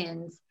those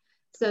wins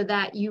so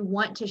that you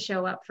want to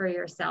show up for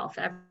yourself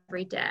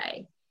every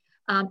day.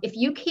 If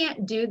you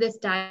can't do this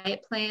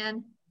diet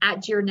plan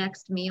at your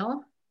next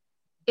meal,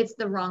 it's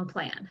the wrong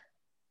plan.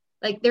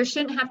 Like, there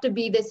shouldn't have to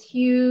be this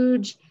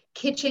huge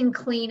kitchen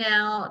clean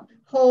out,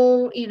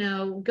 whole,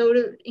 go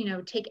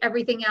to, take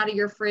everything out of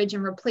your fridge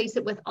and replace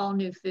it with all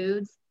new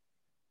foods.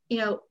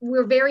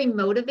 We're very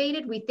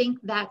motivated. We think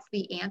that's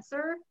the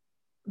answer,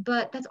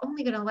 but that's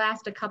only going to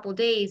last a couple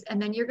days.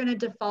 And then you're going to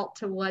default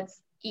to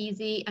what's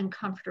easy and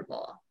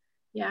comfortable.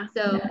 Yeah.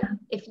 So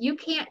if you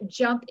can't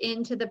jump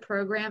into the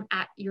program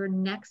at your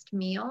next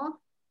meal,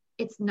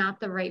 it's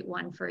not the right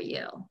one for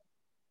you.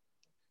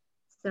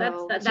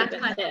 So that's a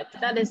good tip.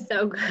 That is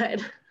so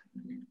good.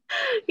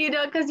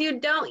 Because you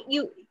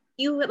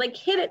like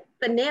hit it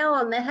the nail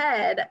on the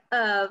head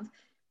of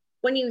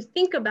when you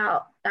think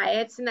about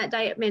diets and that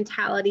diet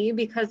mentality,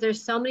 because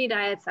there's so many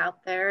diets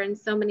out there and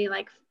so many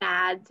like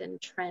fads and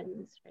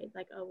trends, right?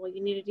 Like, oh, well,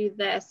 you need to do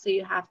this, so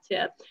you have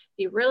to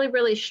be really,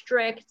 really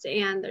strict,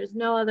 and there's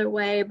no other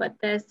way but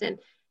this. And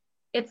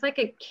it's like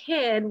a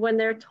kid when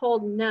they're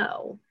told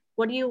no.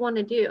 What do you want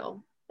to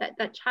do?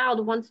 That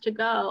child wants to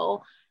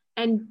go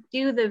and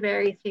do the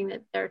very thing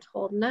that they're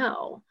told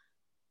no.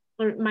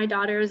 My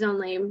daughter is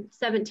only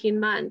 17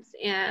 months,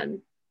 and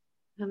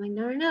I'm like,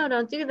 no,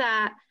 don't do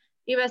that.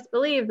 You best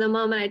believe the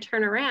moment I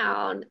turn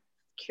around,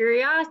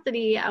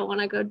 curiosity, I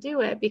want to go do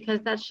it, because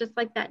that's just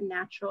like that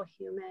natural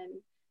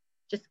human,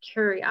 just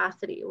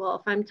curiosity. Well,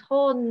 if I'm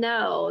told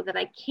no, that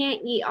I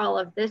can't eat all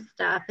of this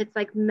stuff, it's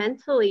like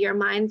mentally your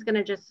mind's going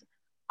to just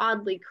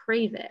oddly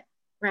crave it,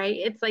 right?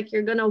 It's like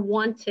you're going to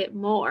want it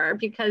more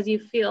because you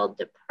feel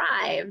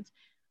deprived,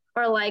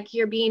 or like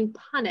you're being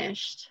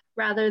punished,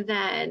 rather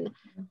than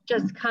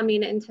just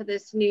coming into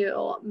this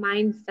new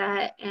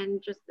mindset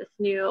and just this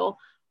new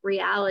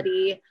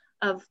reality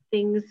of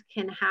things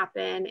can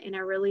happen in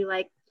a really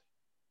like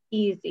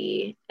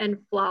easy and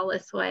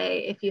flawless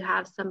way if you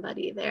have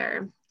somebody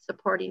there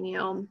supporting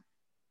you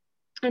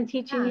and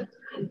teaching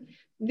you.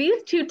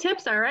 These 2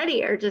 tips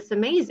already are just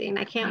amazing.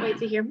 I can't wait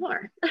to hear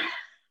more.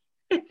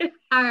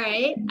 All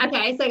right.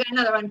 Okay. So I got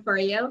another one for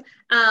you.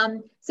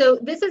 So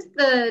this is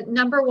the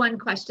number one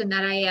question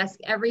that I ask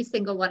every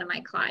single one of my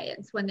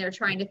clients when they're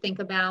trying to think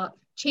about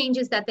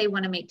changes that they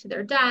want to make to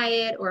their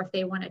diet, or if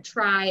they want to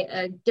try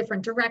a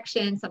different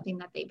direction, something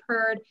that they've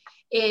heard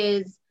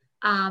is,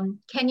 can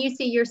you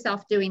see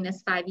yourself doing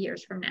this 5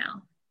 years from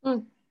now?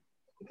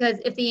 Because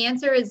if the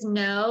answer is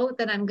no,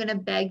 then I'm going to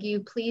beg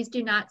you, please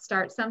do not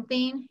start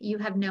something you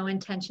have no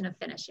intention of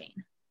finishing.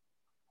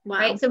 Wow.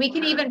 Right. So we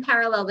can even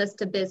parallel this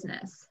to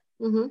business,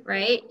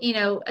 right?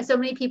 So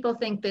many people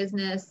think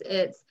business,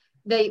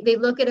 they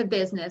look at a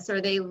business, or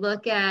they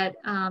look at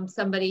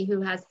somebody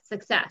who has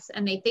success,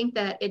 and they think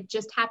that it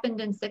just happened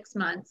in 6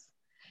 months,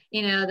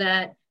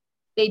 that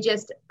they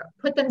just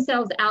put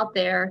themselves out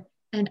there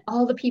and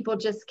all the people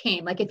just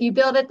came. Like, if you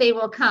build it, they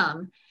will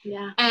come.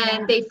 Yeah.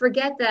 And they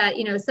forget that,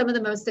 some of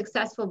the most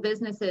successful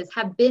businesses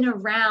have been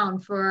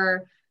around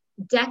for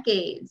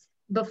decades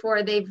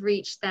before they've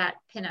reached that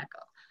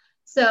pinnacle.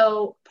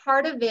 So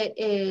part of it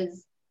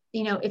is,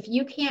 if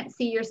you can't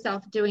see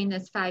yourself doing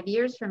this 5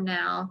 years from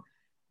now,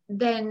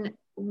 then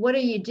what are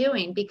you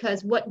doing?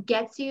 Because what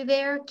gets you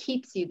there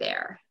keeps you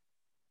there,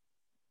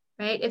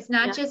 right? It's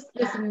not just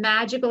this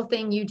magical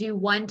thing you do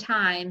one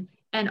time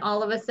and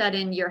all of a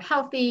sudden you're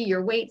healthy,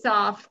 your weight's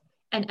off,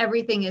 and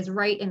everything is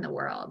right in the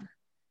world.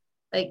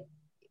 Like,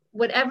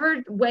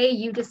 whatever way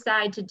you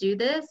decide to do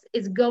this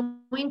is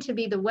going to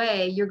be the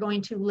way you're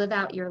going to live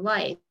out your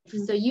life.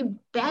 So you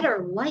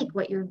better like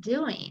what you're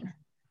doing.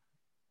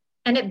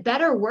 and it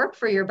better work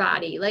for your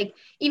body. Like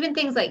even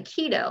things like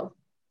keto.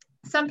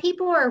 Some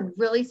people are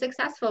really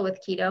successful with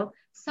keto.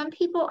 Some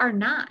people are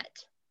not.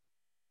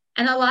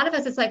 And a lot of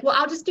us, it's like, well,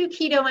 I'll just do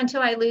keto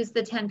until I lose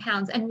the 10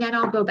 pounds and then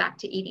I'll go back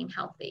to eating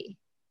healthy.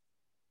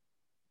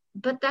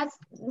 But that's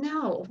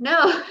no.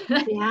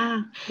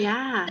 Yeah.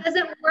 It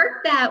doesn't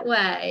work that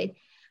way.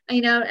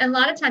 And a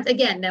lot of times,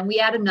 again, then we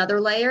add another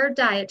layer of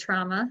diet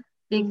trauma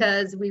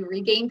because we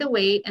regained the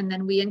weight and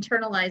then we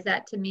internalize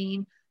that to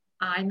mean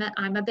I'm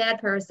a bad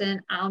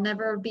person. I'll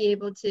never be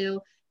able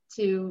to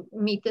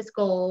meet this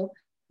goal.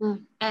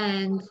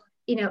 And,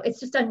 it's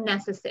just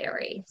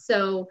unnecessary.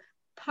 So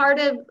part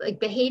of like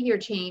behavior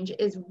change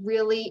is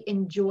really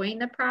enjoying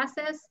the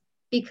process,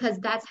 because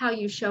that's how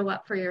you show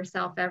up for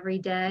yourself every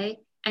day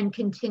and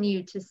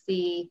continue to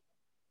see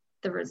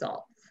the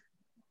results.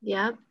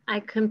 Yep, I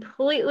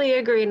completely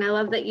agree. And I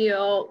love that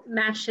you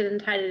matched it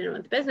and tied it in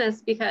with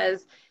business,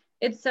 because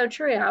it's so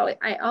true.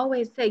 I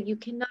always say you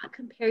cannot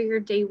compare your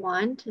day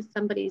one to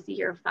somebody's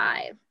year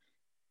 5.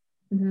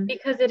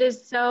 Because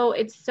it's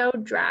so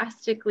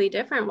drastically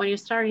different. When you're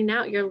starting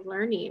out, you're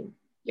learning,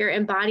 you're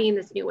embodying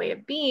this new way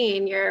of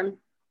being, you're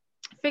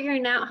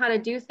figuring out how to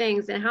do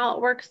things and how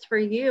it works for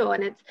you.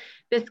 And it's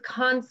this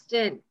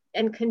constant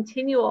and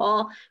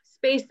continual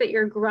space that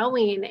you're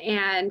growing,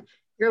 and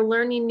you're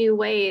learning new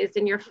ways,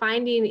 and you're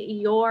finding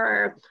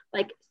your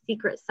like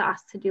secret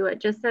sauce to do it.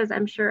 Just as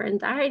I'm sure in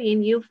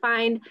dieting, you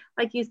find,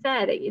 like you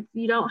said,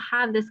 you don't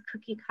have this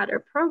cookie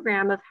cutter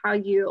program of how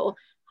you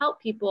help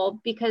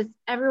people, because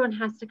everyone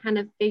has to kind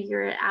of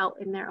figure it out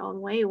in their own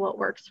way, what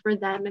works for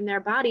them and their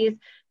bodies,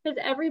 because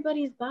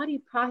everybody's body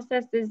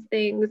processes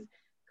things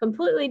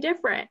completely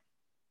different,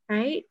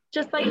 right?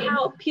 Just like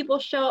how people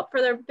show up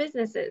for their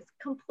businesses,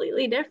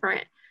 completely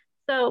different.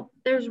 So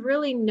there's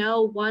really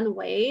no one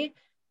way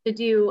to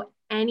do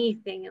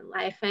anything in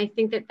life. And I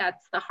think that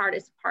that's the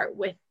hardest part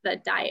with the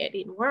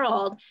dieting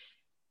world,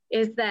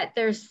 is that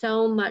there's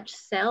so much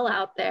sell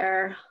out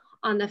there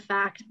on the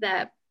fact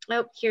that,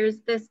 oh,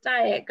 here's this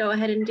diet, go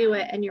ahead and do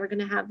it. And you're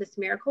going to have this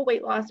miracle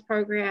weight loss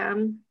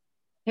program.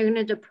 You're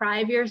going to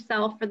deprive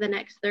yourself for the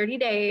next 30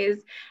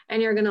 days,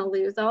 and you're going to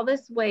lose all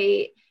this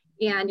weight,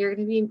 and you're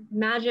going to be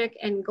magic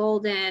and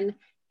golden,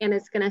 and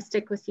it's going to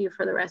stick with you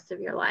for the rest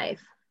of your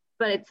life.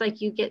 But it's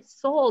like you get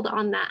sold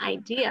on that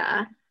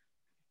idea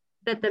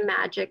that the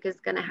magic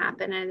is going to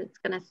happen and it's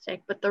going to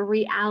stick. But the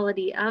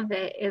reality of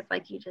it is,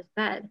 like you just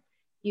said,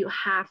 you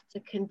have to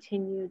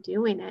continue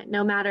doing it.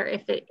 No matter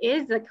if it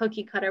is a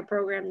cookie cutter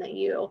program that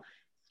you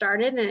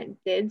started and it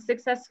did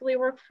successfully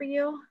work for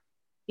you,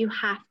 you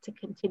have to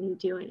continue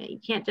doing it. You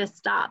can't just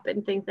stop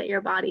and think that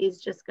your body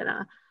is just going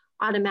to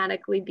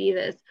automatically be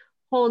this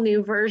whole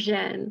new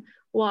version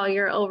while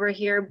you're over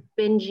here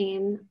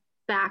binging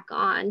back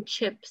on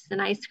chips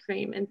and ice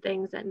cream and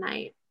things at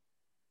night.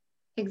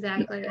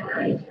 Exactly.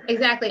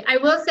 I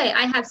will say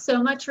I have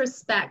so much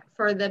respect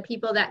for the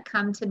people that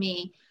come to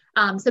me.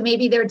 So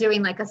maybe they're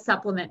doing like a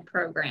supplement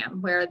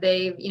program where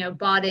they've,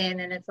 bought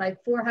in, and it's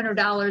like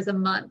 $400 a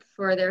month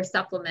for their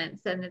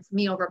supplements, and it's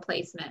meal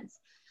replacements,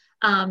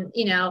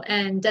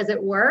 and does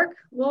it work?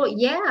 Well,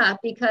 yeah,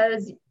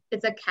 because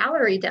it's a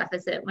calorie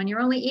deficit. When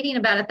you're only eating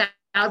about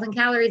 1,000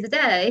 calories a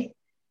day,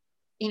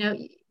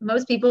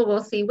 most people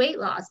will see weight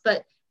loss,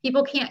 but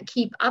people can't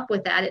keep up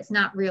with that. It's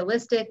not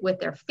realistic with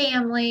their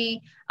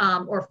family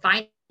or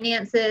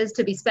finances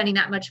to be spending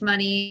that much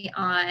money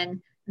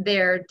on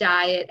their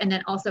diet and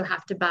then also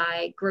have to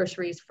buy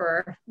groceries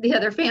for the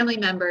other family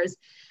members.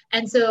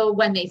 And so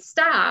when they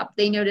stop,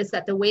 they notice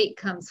that the weight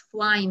comes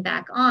flying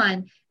back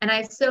on. And I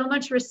have so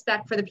much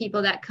respect for the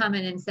people that come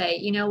in and say,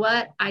 you know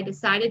what, I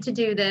decided to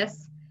do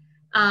this,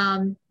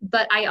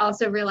 but I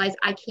also realize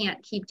I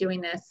can't keep doing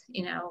this,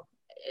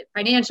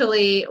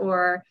 financially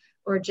or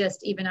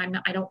just even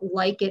I don't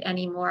like it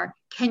anymore.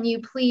 Can you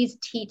please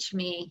teach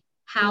me,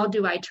 how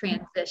do I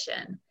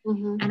transition?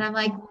 And I'm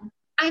like,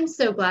 I'm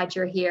so glad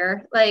you're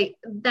here. Like,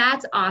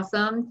 that's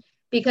awesome,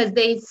 because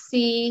they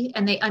see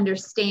and they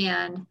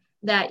understand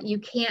that you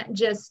can't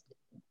just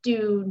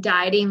do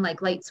dieting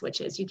like light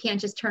switches. You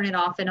can't just turn it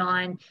off and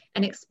on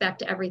and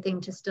expect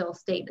everything to still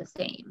stay the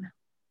same.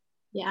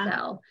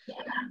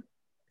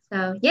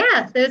 So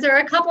yeah, those are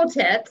a couple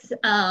tips.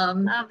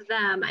 Love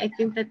them. I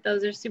think that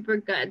those are super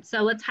good.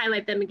 So let's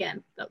highlight them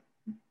again. So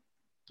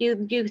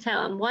you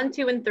tell them 1,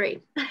 2, and 3.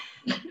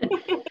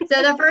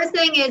 So the first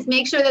thing is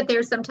make sure that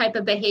there's some type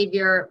of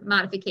behavior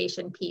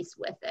modification piece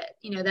with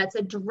it. That's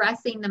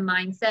addressing the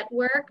mindset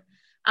work.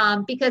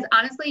 Because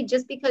honestly,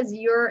 just because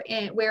you're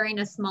wearing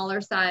a smaller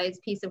size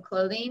piece of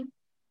clothing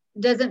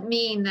doesn't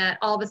mean that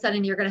all of a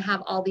sudden you're going to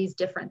have all these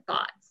different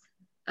thoughts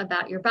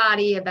about your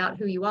body, about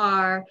who you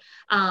are.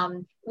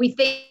 We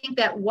think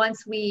that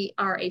once we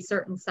are a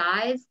certain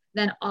size,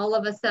 then all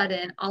of a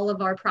sudden, all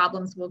of our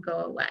problems will go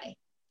away,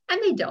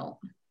 and they don't.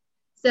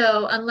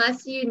 So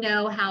unless you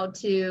know how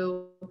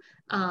to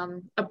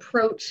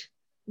approach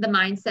the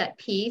mindset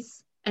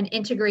piece and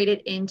integrate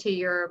it into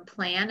your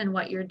plan and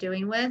what you're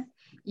doing with,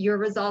 your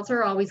results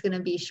are always going to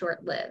be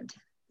short-lived.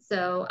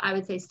 So I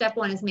would say step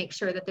 1 is make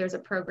sure that there's a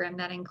program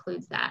that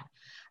includes that.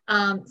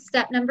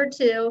 Step number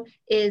 2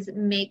 is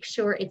make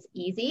sure it's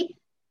easy,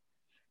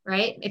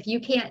 right? If you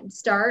can't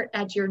start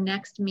at your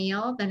next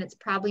meal, then it's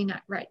probably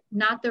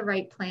not the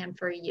right plan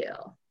for you.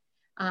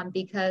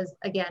 Because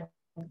again,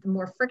 the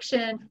more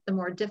friction, the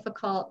more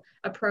difficult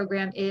a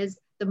program is,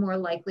 the more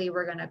likely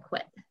we're going to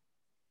quit.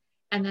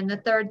 And then the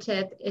third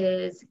tip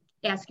is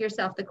ask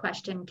yourself the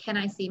question, can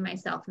I see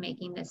myself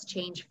making this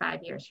change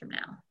 5 years from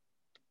now?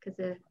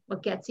 Because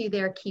what gets you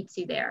there keeps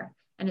you there.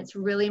 And it's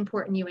really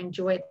important you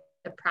enjoy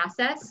the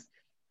process.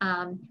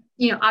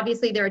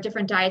 Obviously there are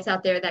different diets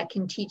out there that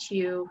can teach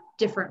you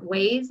different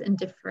ways and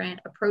different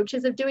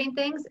approaches of doing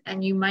things.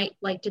 And you might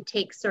like to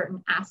take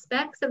certain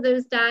aspects of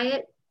those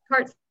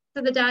parts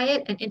of the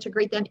diet and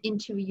integrate them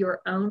into your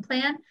own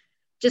plan.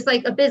 Just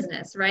like a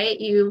business, right?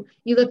 You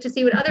look to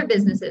see what other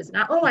businesses,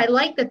 I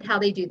like that how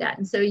they do that.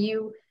 And so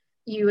you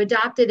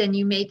adopt it and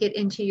you make it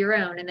into your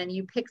own, and then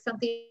you pick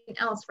something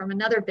else from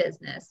another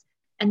business.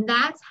 And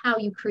that's how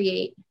you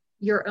create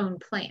your own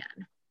plan.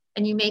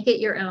 And you make it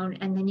your own,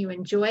 and then you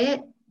enjoy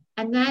it.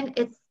 And then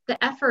it's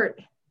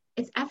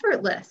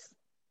effortless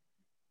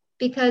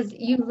because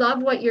you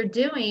love what you're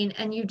doing,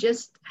 and you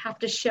just have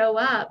to show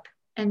up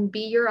and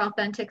be your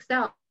authentic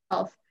self.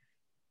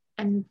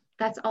 And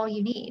that's all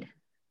you need.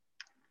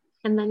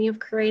 And then you've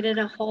created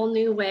a whole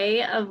new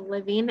way of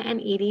living and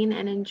eating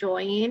and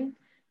enjoying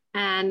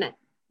and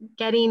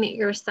getting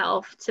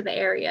yourself to the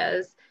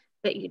areas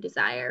that you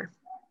desire,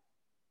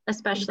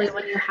 especially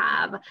when you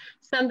have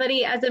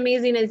somebody as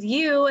amazing as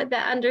you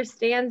that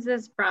understands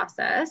this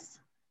process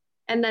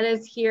and that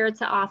is here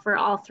to offer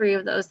all 3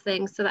 of those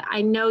things, so that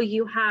I know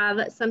you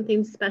have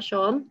something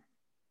special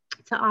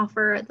to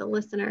offer the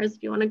listeners.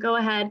 If you want to go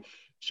ahead,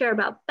 share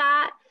about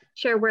that,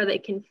 share where they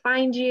can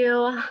find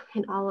you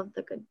and all of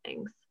the good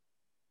things.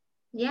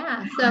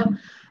 Yeah. So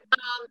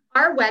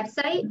our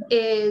website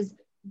is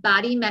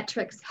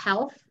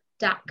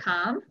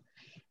bodymetricshealth.com.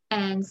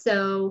 And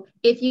so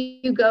if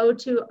you go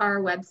to our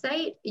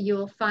website,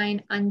 you'll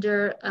find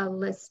under a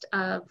list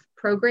of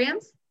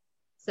programs.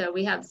 So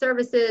we have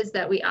services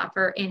that we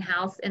offer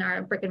in-house in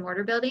our brick and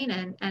mortar building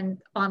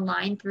and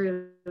online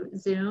through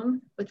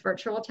Zoom with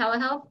virtual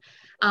telehealth.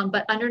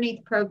 But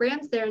underneath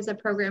programs, there's a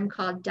program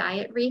called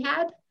Diet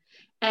Rehab.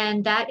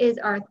 And that is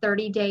our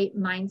 30-day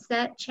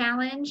mindset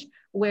challenge,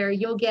 where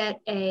you'll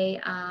get a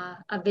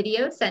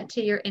video sent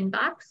to your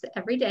inbox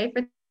every day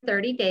for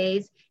 30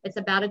 days. It's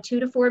about a 2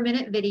 to 4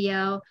 minute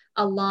video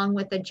along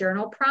with a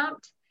journal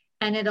prompt.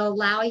 And it'll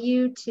allow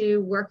you to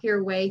work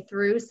your way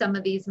through some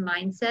of these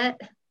mindset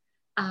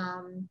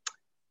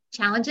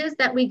challenges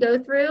that we go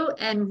through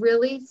and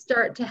really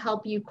start to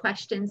help you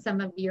question some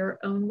of your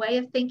own way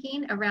of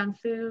thinking around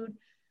food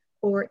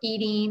or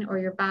eating or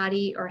your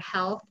body or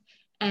health,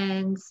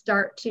 and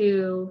start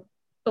to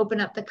open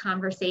up the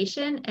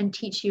conversation and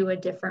teach you a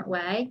different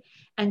way.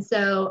 And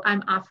so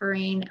I'm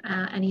offering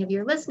any of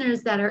your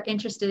listeners that are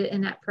interested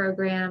in that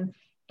program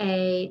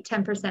a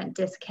 10%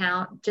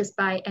 discount just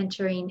by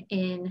entering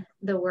in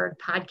the word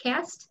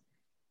podcast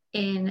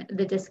in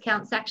the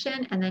discount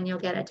section, and then you'll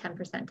get a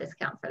 10%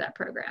 discount for that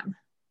program.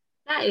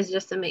 That is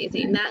just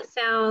amazing. That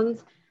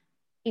sounds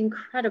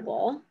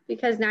incredible,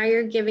 because now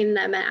you're giving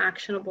them an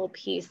actionable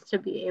piece to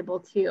be able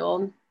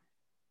to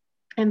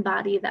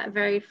embody that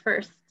very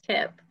first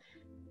tip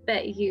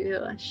that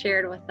you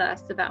shared with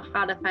us about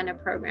how to find a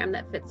program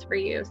that fits for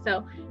you.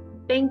 So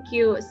thank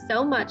you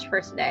so much for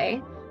today.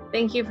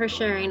 Thank you for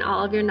sharing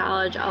all of your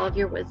knowledge, all of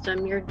your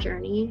wisdom, your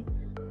journey.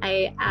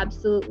 I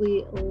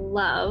absolutely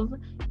love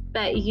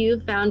that you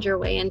found your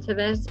way into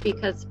this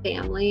because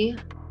family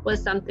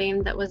was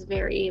something that was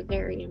very,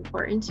 very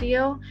important to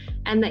you,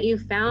 and that you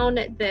found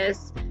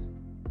this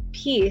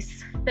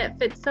piece that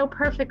fits so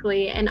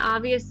perfectly. And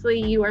obviously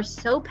you are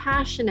so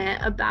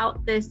passionate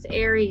about this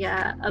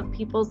area of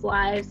people's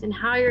lives and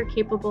how you're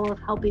capable of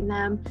helping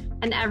them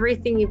and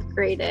everything you've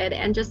created.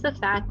 And just the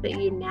fact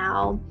that you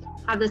now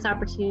have this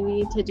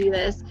opportunity to do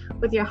this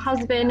with your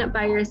husband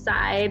by your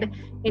side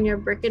in your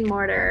brick and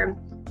mortar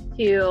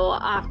to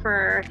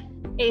offer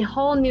a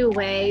whole new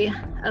way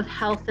of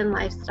health and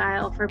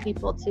lifestyle for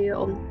people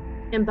to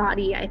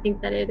embody. I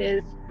think that it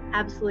is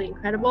absolutely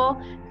incredible.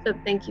 So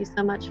thank you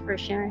so much for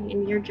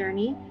sharing your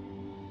journey,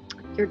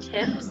 your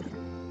tips,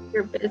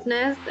 your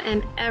business,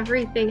 and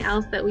everything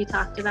else that we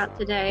talked about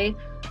today.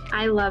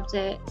 I loved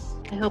it.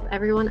 I hope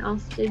everyone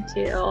else did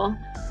too.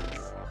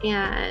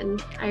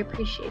 And I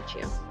appreciate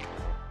you.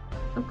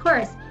 Of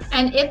course.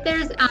 And if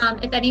there's,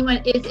 if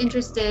anyone is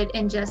interested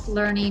in just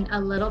learning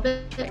a little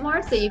bit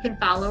more, so you can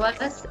follow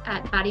us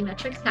at Body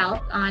Metrics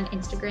Health on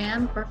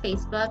Instagram or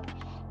Facebook.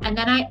 And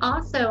then I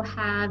also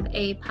have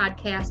a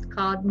podcast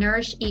called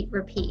Nourish, Eat,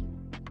 Repeat.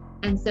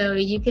 And so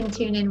you can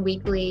tune in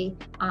weekly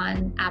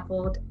on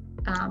Apple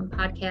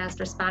Podcast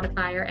or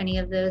Spotify or any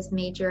of those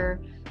major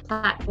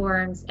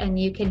platforms. And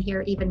you can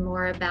hear even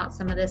more about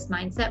some of this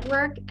mindset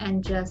work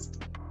and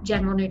just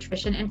general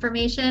nutrition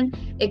information.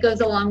 It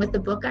goes along with the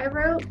book I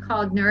wrote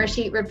called Nourish,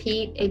 Eat,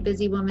 Repeat, A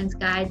Busy Woman's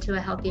Guide to a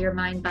Healthier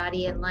Mind,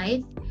 Body, and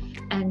Life.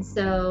 And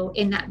so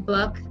in that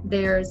book,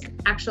 there's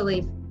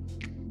actually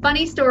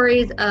funny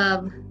stories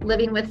of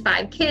living with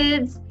 5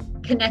 kids,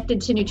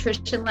 connected to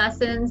nutrition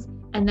lessons.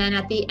 And then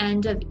at the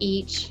end of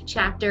each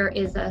chapter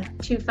is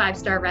 2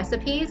 5-star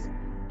recipes.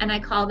 And I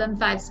call them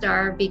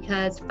 5-star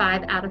because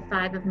 5 out of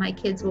 5 of my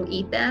kids will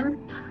eat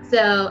them.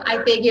 So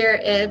I figure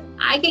if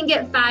I can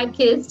get 5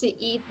 kids to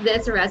eat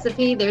this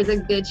recipe, there's a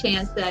good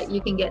chance that you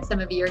can get some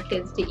of your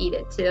kids to eat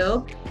it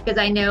too. Because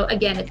I know,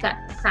 again, it's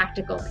that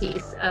practical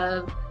piece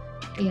of,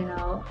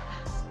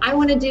 I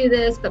want to do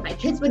this, but my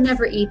kids would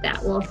never eat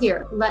that. Well,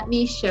 here, let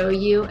me show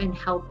you and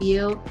help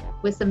you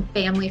with some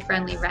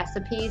family-friendly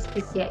recipes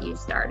to get you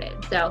started.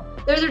 So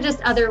those are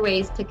just other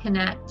ways to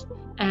connect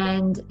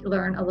and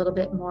learn a little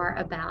bit more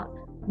about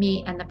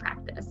me and the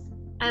practice.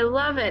 I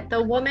love it.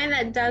 The woman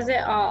that does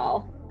it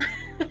all.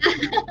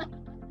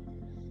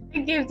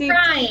 It gives you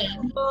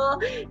trying.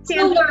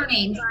 Still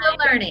learning.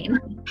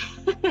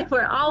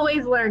 We're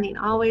always learning,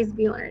 always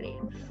be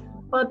learning.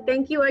 Well,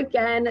 thank you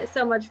again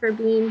so much for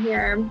being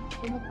here. And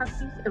we'll talk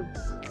to you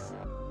soon.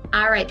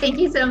 All right. Thank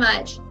you so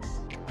much.